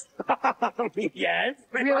t-shirts? Yes.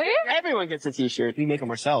 Really? Everyone gets a t-shirt. We make them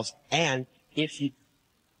ourselves. And if you...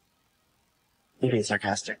 You're being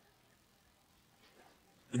sarcastic.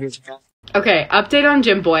 You're being sarcastic. Okay, update on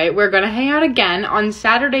Gym Boy. We're gonna hang out again on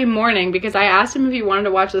Saturday morning because I asked him if he wanted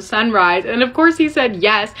to watch the sunrise, and of course he said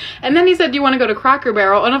yes. And then he said, do you want to go to Cracker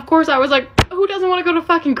Barrel? And of course I was like, who doesn't want to go to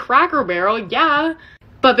fucking Cracker Barrel? Yeah.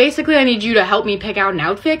 But basically I need you to help me pick out an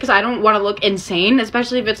outfit because I don't want to look insane,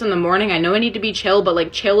 especially if it's in the morning. I know I need to be chill, but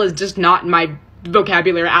like chill is just not in my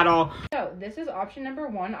vocabulary at all. So this is option number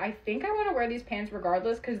 1. I think I want to wear these pants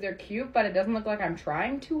regardless because they're cute, but it doesn't look like I'm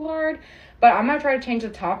trying too hard. But I'm gonna try to change the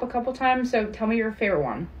top a couple times, so tell me your favorite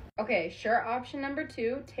one. Okay, shirt option number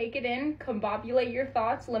 2. Take it in, combobulate your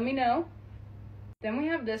thoughts, let me know. Then we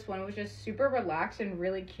have this one, which is super relaxed and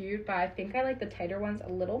really cute, but I think I like the tighter ones a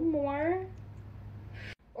little more.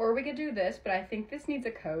 Or we could do this, but I think this needs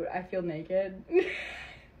a coat. I feel naked.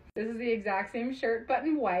 This is the exact same shirt, but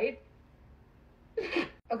in white.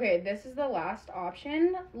 Okay, this is the last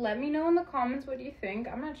option. Let me know in the comments what you think.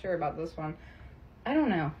 I'm not sure about this one. I don't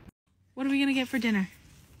know. What are we gonna get for dinner?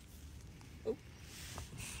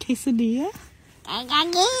 Quesadilla?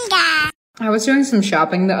 I was doing some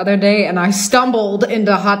shopping the other day and I stumbled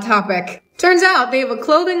into Hot Topic. Turns out they have a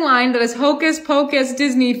clothing line that is Hocus Pocus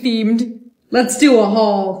Disney themed. Let's do a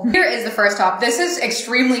haul. Here is the first top. This is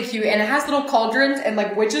extremely cute and it has little cauldrons and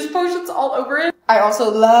like witches potions all over it. I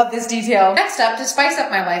also love this detail. Next up, to spice up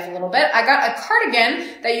my life a little bit, I got a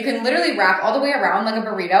cardigan that you can literally wrap all the way around like a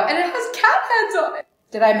burrito and it has cat heads on it.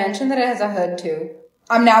 Did I mention that it has a hood too?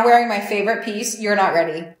 I'm now wearing my favorite piece. You're not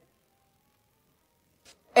ready.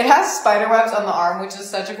 It has spider webs on the arm, which is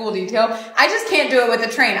such a cool detail. I just can't do it with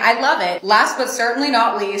a train. I love it. Last but certainly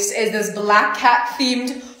not least is this black cat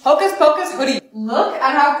themed Hocus Pocus hoodie. Look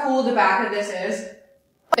at how cool the back of this is.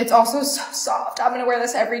 It's also so soft. I'm gonna wear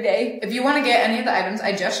this every day. If you want to get any of the items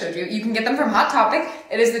I just showed you, you can get them from Hot Topic.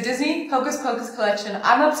 It is the Disney Hocus Pocus collection.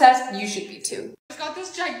 I'm obsessed. You should be too. I got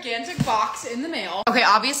this gigantic box in the mail. Okay,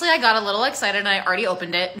 obviously I got a little excited and I already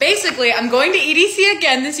opened it. Basically, I'm going to EDC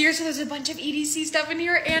again this year, so there's a bunch of EDC stuff in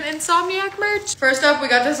here and Insomniac merch. First up, we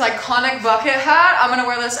got this iconic bucket hat. I'm gonna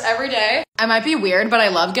wear this every day. I might be weird, but I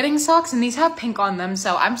love getting socks and these have pink on them,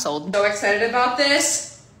 so I'm sold. So excited about this.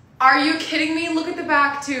 Are you kidding me? Look at the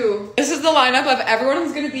back too. This is the lineup of everyone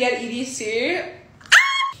who's gonna be at EDC.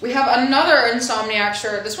 We have another Insomniac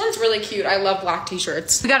shirt. This one's really cute. I love black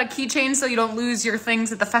t-shirts. We got a keychain so you don't lose your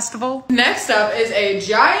things at the festival. Next up is a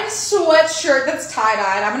giant sweatshirt that's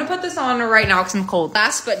tie-dyed. I'm gonna put this on right now because I'm cold.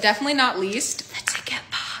 Last but definitely not least, the ticket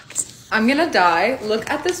box. I'm gonna die. Look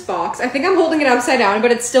at this box. I think I'm holding it upside down,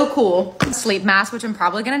 but it's still cool. Sleep mask, which I'm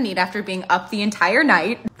probably gonna need after being up the entire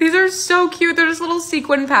night. These are so cute. They're just little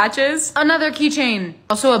sequin patches. Another keychain.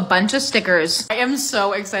 Also a bunch of stickers. I am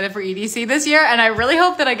so excited for EDC this year, and I really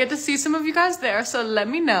hope that I get to see some of you guys there, so let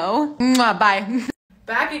me know. Mwah, bye.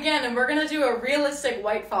 Back again, and we're gonna do a realistic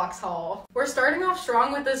White Fox haul. We're starting off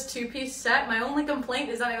strong with this two-piece set. My only complaint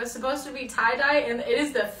is that it was supposed to be tie-dye, and it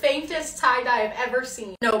is the faintest tie-dye I've ever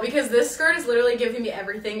seen. No, because this skirt is literally giving me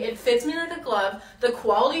everything. It fits me like a glove. The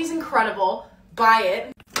quality is incredible. Buy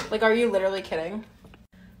it. Like, are you literally kidding?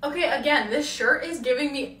 Okay, again, this shirt is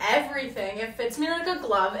giving me everything. It fits me like a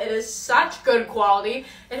glove. It is such good quality.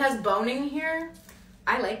 It has boning here.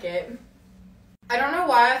 I like it. I don't know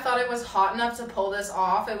why I thought it was hot enough to pull this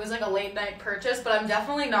off. It was like a late night purchase, but I'm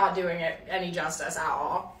definitely not doing it any justice at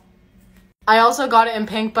all. I also got it in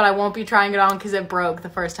pink, but I won't be trying it on because it broke the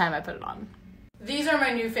first time I put it on. These are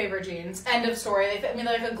my new favorite jeans. End of story. They fit me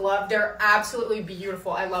like a glove. They're absolutely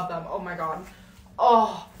beautiful. I love them. Oh my god.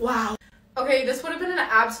 Oh, wow. Okay, this would have been an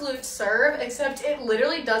absolute serve, except it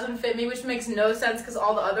literally doesn't fit me, which makes no sense because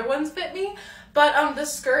all the other ones fit me. But the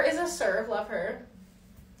skirt is a serve. Love her.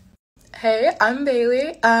 Hey, I'm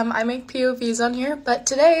Bailey. I make POVs on here, but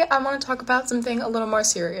today I want to talk about something a little more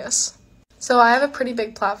serious. So I have a pretty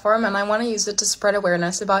big platform and I want to use it to spread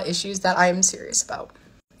awareness about issues that I am serious about.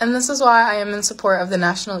 And this is why I am in support of the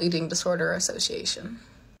National Eating Disorder Association.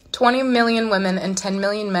 20 million women and 10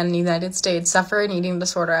 million men in the United States suffer an eating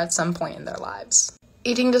disorder at some point in their lives.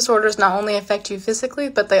 Eating disorders not only affect you physically,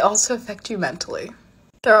 but they also affect you mentally.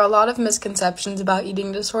 There are a lot of misconceptions about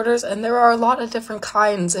eating disorders, and there are a lot of different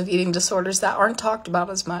kinds of eating disorders that aren't talked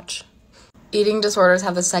about as much. Eating disorders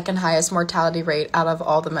have the second highest mortality rate out of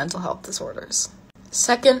all the mental health disorders.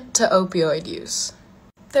 Second to opioid use.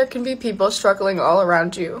 There can be people struggling all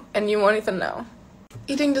around you, and you won't even know.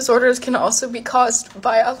 Eating disorders can also be caused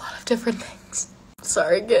by a lot of different things.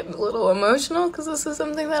 Sorry, getting a little emotional because this is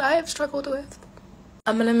something that I have struggled with.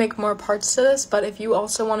 I'm going to make more parts to this, but if you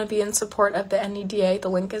also want to be in support of the NEDA, the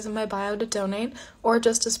link is in my bio to donate, or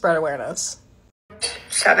just to spread awareness.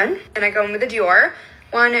 7, and I go in with a Dior.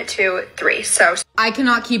 1, 2, 3, so. I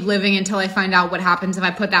cannot keep living until I find out what happens if I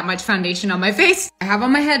put that much foundation on my face. I have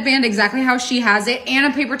on my headband exactly how she has it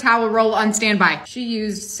and a paper towel roll on standby. She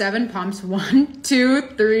used 7 pumps. 1, 2,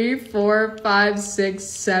 3, 4, 5, 6,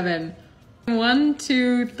 7. 1,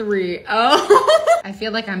 2, 3. Oh. I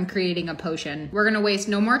feel like I'm creating a potion. We're gonna waste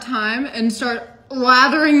no more time and start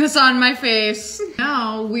lathering this on my face.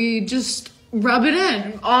 Now we just rub it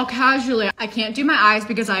in all casually. I can't do my eyes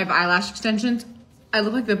because I have eyelash extensions. I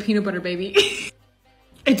look like the peanut butter baby.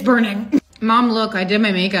 It's burning. Mom, look, I did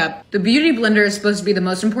my makeup. The beauty blender is supposed to be the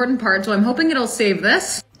most important part, so I'm hoping it'll save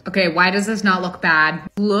this. Okay, why does this not look bad?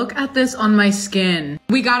 Look at this on my skin.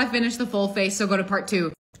 We gotta finish the full face, so go to part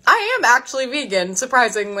 2. I am actually vegan,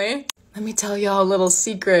 surprisingly. Let me tell y'all a little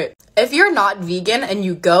secret. If you're not vegan and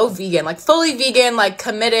you go vegan, like fully vegan, like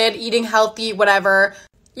committed, eating healthy, whatever,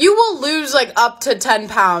 you will lose like up to 10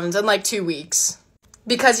 pounds in like 2 weeks.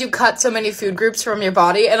 Because you cut so many food groups from your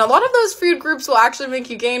body, and a lot of those food groups will actually make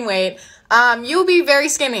you gain weight. You'll be very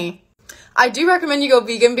skinny. I do recommend you go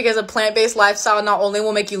vegan because a plant-based lifestyle not only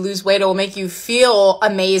will make you lose weight, it will make you feel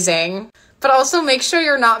amazing, but also make sure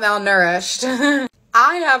you're not malnourished.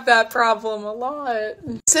 I have that problem a lot.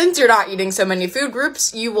 Since you're not eating so many food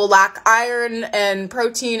groups, you will lack iron and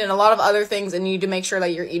protein and a lot of other things, and you need to make sure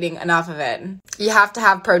that you're eating enough of it. You have to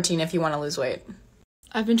have protein if you want to lose weight.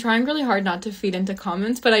 I've been trying really hard not to feed into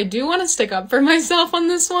comments, but I do want to stick up for myself on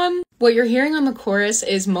this one. What you're hearing on the chorus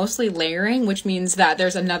is mostly layering, which means that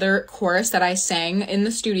there's another chorus that I sang in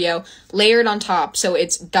the studio layered on top, so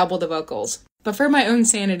it's double the vocals. But for my own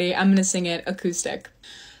sanity, I'm gonna sing it acoustic.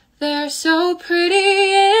 They're so pretty,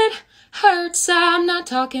 it hurts. I'm not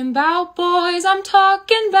talking about boys, I'm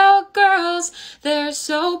talking about girls. They're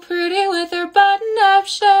so pretty with their button-up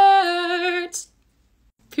shirts.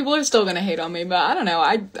 People are still gonna hate on me, but I don't know.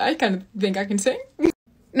 I kind of think I can sing.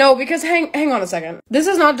 No, because hang on a second. This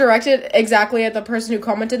is not directed exactly at the person who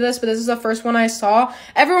commented this, but this is the first one I saw.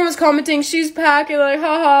 Everyone was commenting, she's packing, like,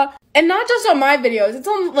 haha. And not just on my videos. It's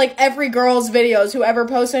on, like, every girl's videos who ever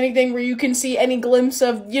posts anything where you can see any glimpse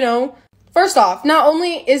of, you know. First off, not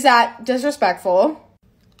only is that disrespectful,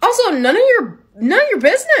 also none of your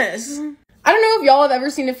business. I don't know if y'all have ever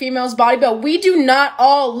seen a female's body, but we do not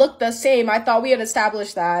all look the same. I thought we had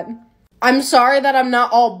established that. I'm sorry that I'm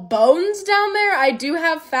not all bones down there. I do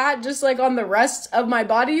have fat just like on the rest of my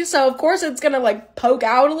body, so of course it's gonna like poke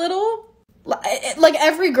out a little. Like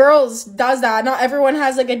every girl's does that. Not everyone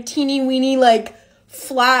has like a teeny weeny like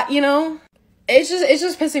flat, you know? It's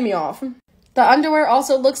just pissing me off. The underwear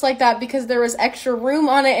also looks like that because there was extra room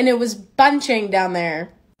on it and it was bunching down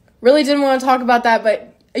there. Really didn't want to talk about that,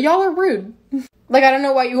 but y'all are rude. Like, I don't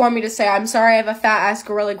know what you want me to say. I'm sorry I have a fat-ass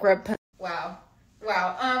gorilla grip. Wow.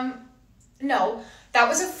 No. That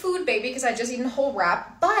was a food baby because I just eaten a whole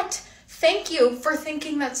wrap. But thank you for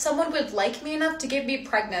thinking that someone would like me enough to get me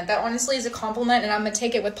pregnant. That honestly is a compliment, and I'm gonna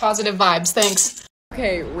take it with positive vibes. Thanks.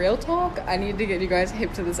 Okay, real talk. I need to get you guys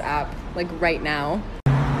hip to this app, like, right now.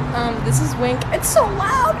 This is Wink. It's so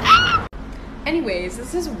loud! Ah! Anyways,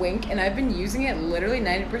 this is Wink, and I've been using it literally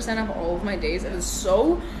 90% of all of my days. It is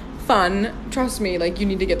so fun. Trust me, like, you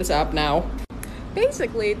need to get this app now.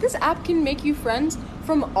 Basically, this app can make you friends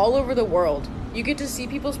from all over the world. You get to see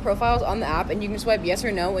people's profiles on the app, and you can swipe yes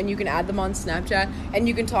or no, and you can add them on Snapchat, and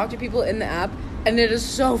you can talk to people in the app, and it is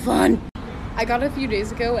so fun. I got it a few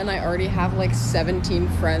days ago, and I already have like 17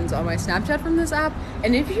 friends on my Snapchat from this app,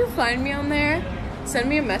 and if you find me on there, send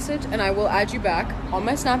me a message, and I will add you back on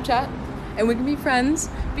my Snapchat, and we can be friends,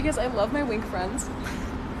 because I love my Wink friends.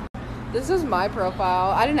 This is my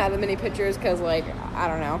profile. I didn't add that many pictures, because, like, I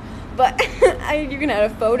don't know. But you can add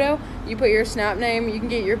a photo, you put your Snap name, you can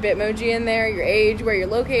get your Bitmoji in there, your age, where you're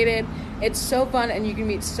located. It's so fun, and you can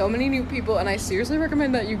meet so many new people, and I seriously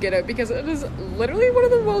recommend that you get it, because it is literally one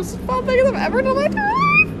of the most fun things I've ever done in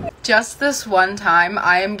my life. Just this one time,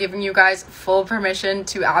 I am giving you guys full permission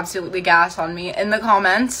to absolutely gas on me in the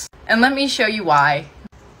comments, and let me show you why.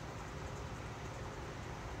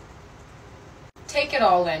 Take it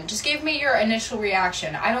all in. Just give me your initial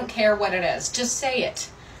reaction. I don't care what it is. Just say it.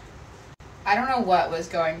 I don't know what was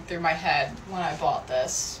going through my head when I bought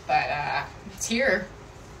this, but it's here.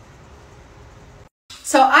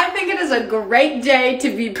 So I think it is a great day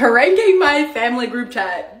to be pranking my family group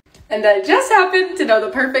chat. And I just happened to know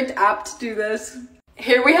the perfect app to do this.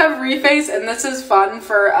 Here we have Reface, and this is fun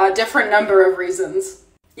for a different number of reasons.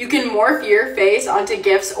 You can morph your face onto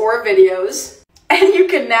GIFs or videos, and you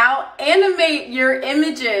can now animate your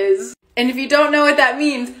images. And if you don't know what that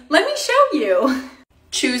means, let me show you.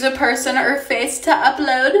 Choose a person or face to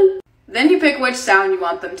upload. Then you pick which sound you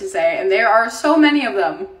want them to say, and there are so many of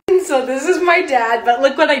them. So this is my dad, but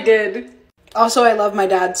look what I did. Also, I love my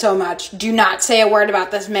dad so much. Do not say a word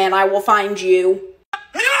about this man, I will find you.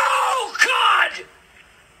 No, God!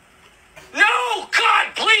 No, God,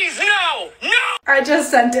 please, no! No! I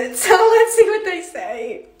just sent it, so let's see what they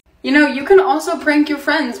say. You know, you can also prank your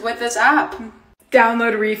friends with this app.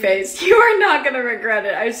 Download Reface. You are not gonna regret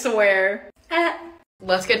it, I swear.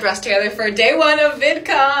 Let's get dressed together for day one of VidCon.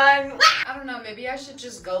 I don't don't know, maybe I should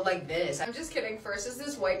just go like this. I'm just kidding. First is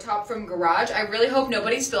this white top from Garage. I really hope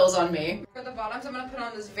nobody spills on me. For the bottoms, I'm gonna put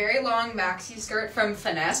on this very long maxi skirt from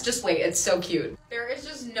Finesse. Just wait, it's so cute. There is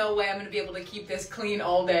just no way I'm gonna be able to keep this clean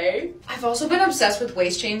all day. I've also been obsessed with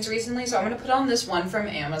waist chains recently, so I'm gonna put on this one from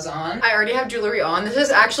Amazon. I already have jewelry on. This is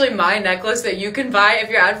actually my necklace that you can buy if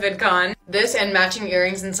you're at VidCon. This and matching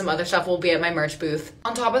earrings and some other stuff will be at my merch booth.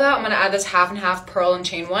 On top of that, I'm gonna add this half and half pearl and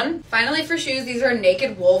chain one. Finally, for shoes, these are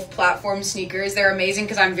Naked Wolf platform sneakers. They're amazing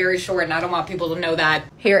because I'm very short and I don't want people to know that.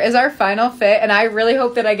 Here is our final fit, and I really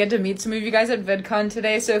hope that I get to meet some of you guys at VidCon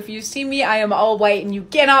today. So if you see me, I am all white and you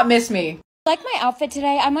cannot miss me. Like my outfit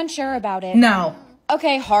today? I'm unsure about it. No.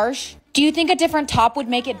 Okay, harsh. Do you think a different top would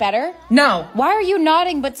make it better? No. Why are you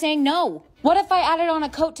nodding but saying no? What if I added on a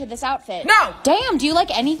coat to this outfit? No! Damn, do you like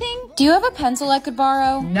anything? Do you have a pencil I could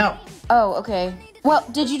borrow? No. Oh, okay. Well,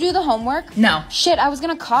 did you do the homework? No. Shit, I was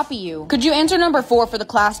gonna copy you. Could you answer number 4 for the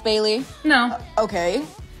class, Bailey? No. Okay.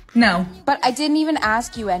 No. But I didn't even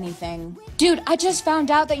ask you anything. Dude, I just found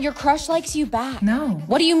out that your crush likes you back. No.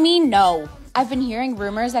 What do you mean, no? I've been hearing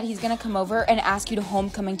rumors that he's gonna come over and ask you to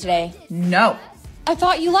homecoming today. No. I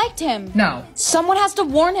thought you liked him. No. Someone has to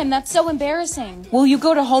warn him. That's so embarrassing. Will you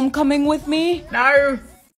go to homecoming with me? No. I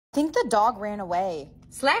think the dog ran away.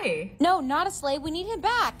 Slay. No, not a sleigh. We need him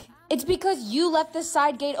back. It's because you left the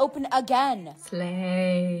side gate open again.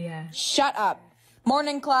 Slay. Shut up.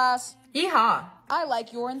 Morning, class. Yeehaw. I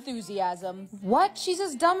like your enthusiasm. What? She's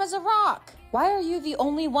as dumb as a rock. Why are you the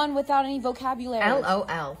only one without any vocabulary?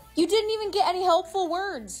 LOL. You didn't even get any helpful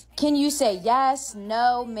words. Can you say yes,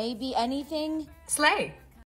 no, maybe, anything? Slay.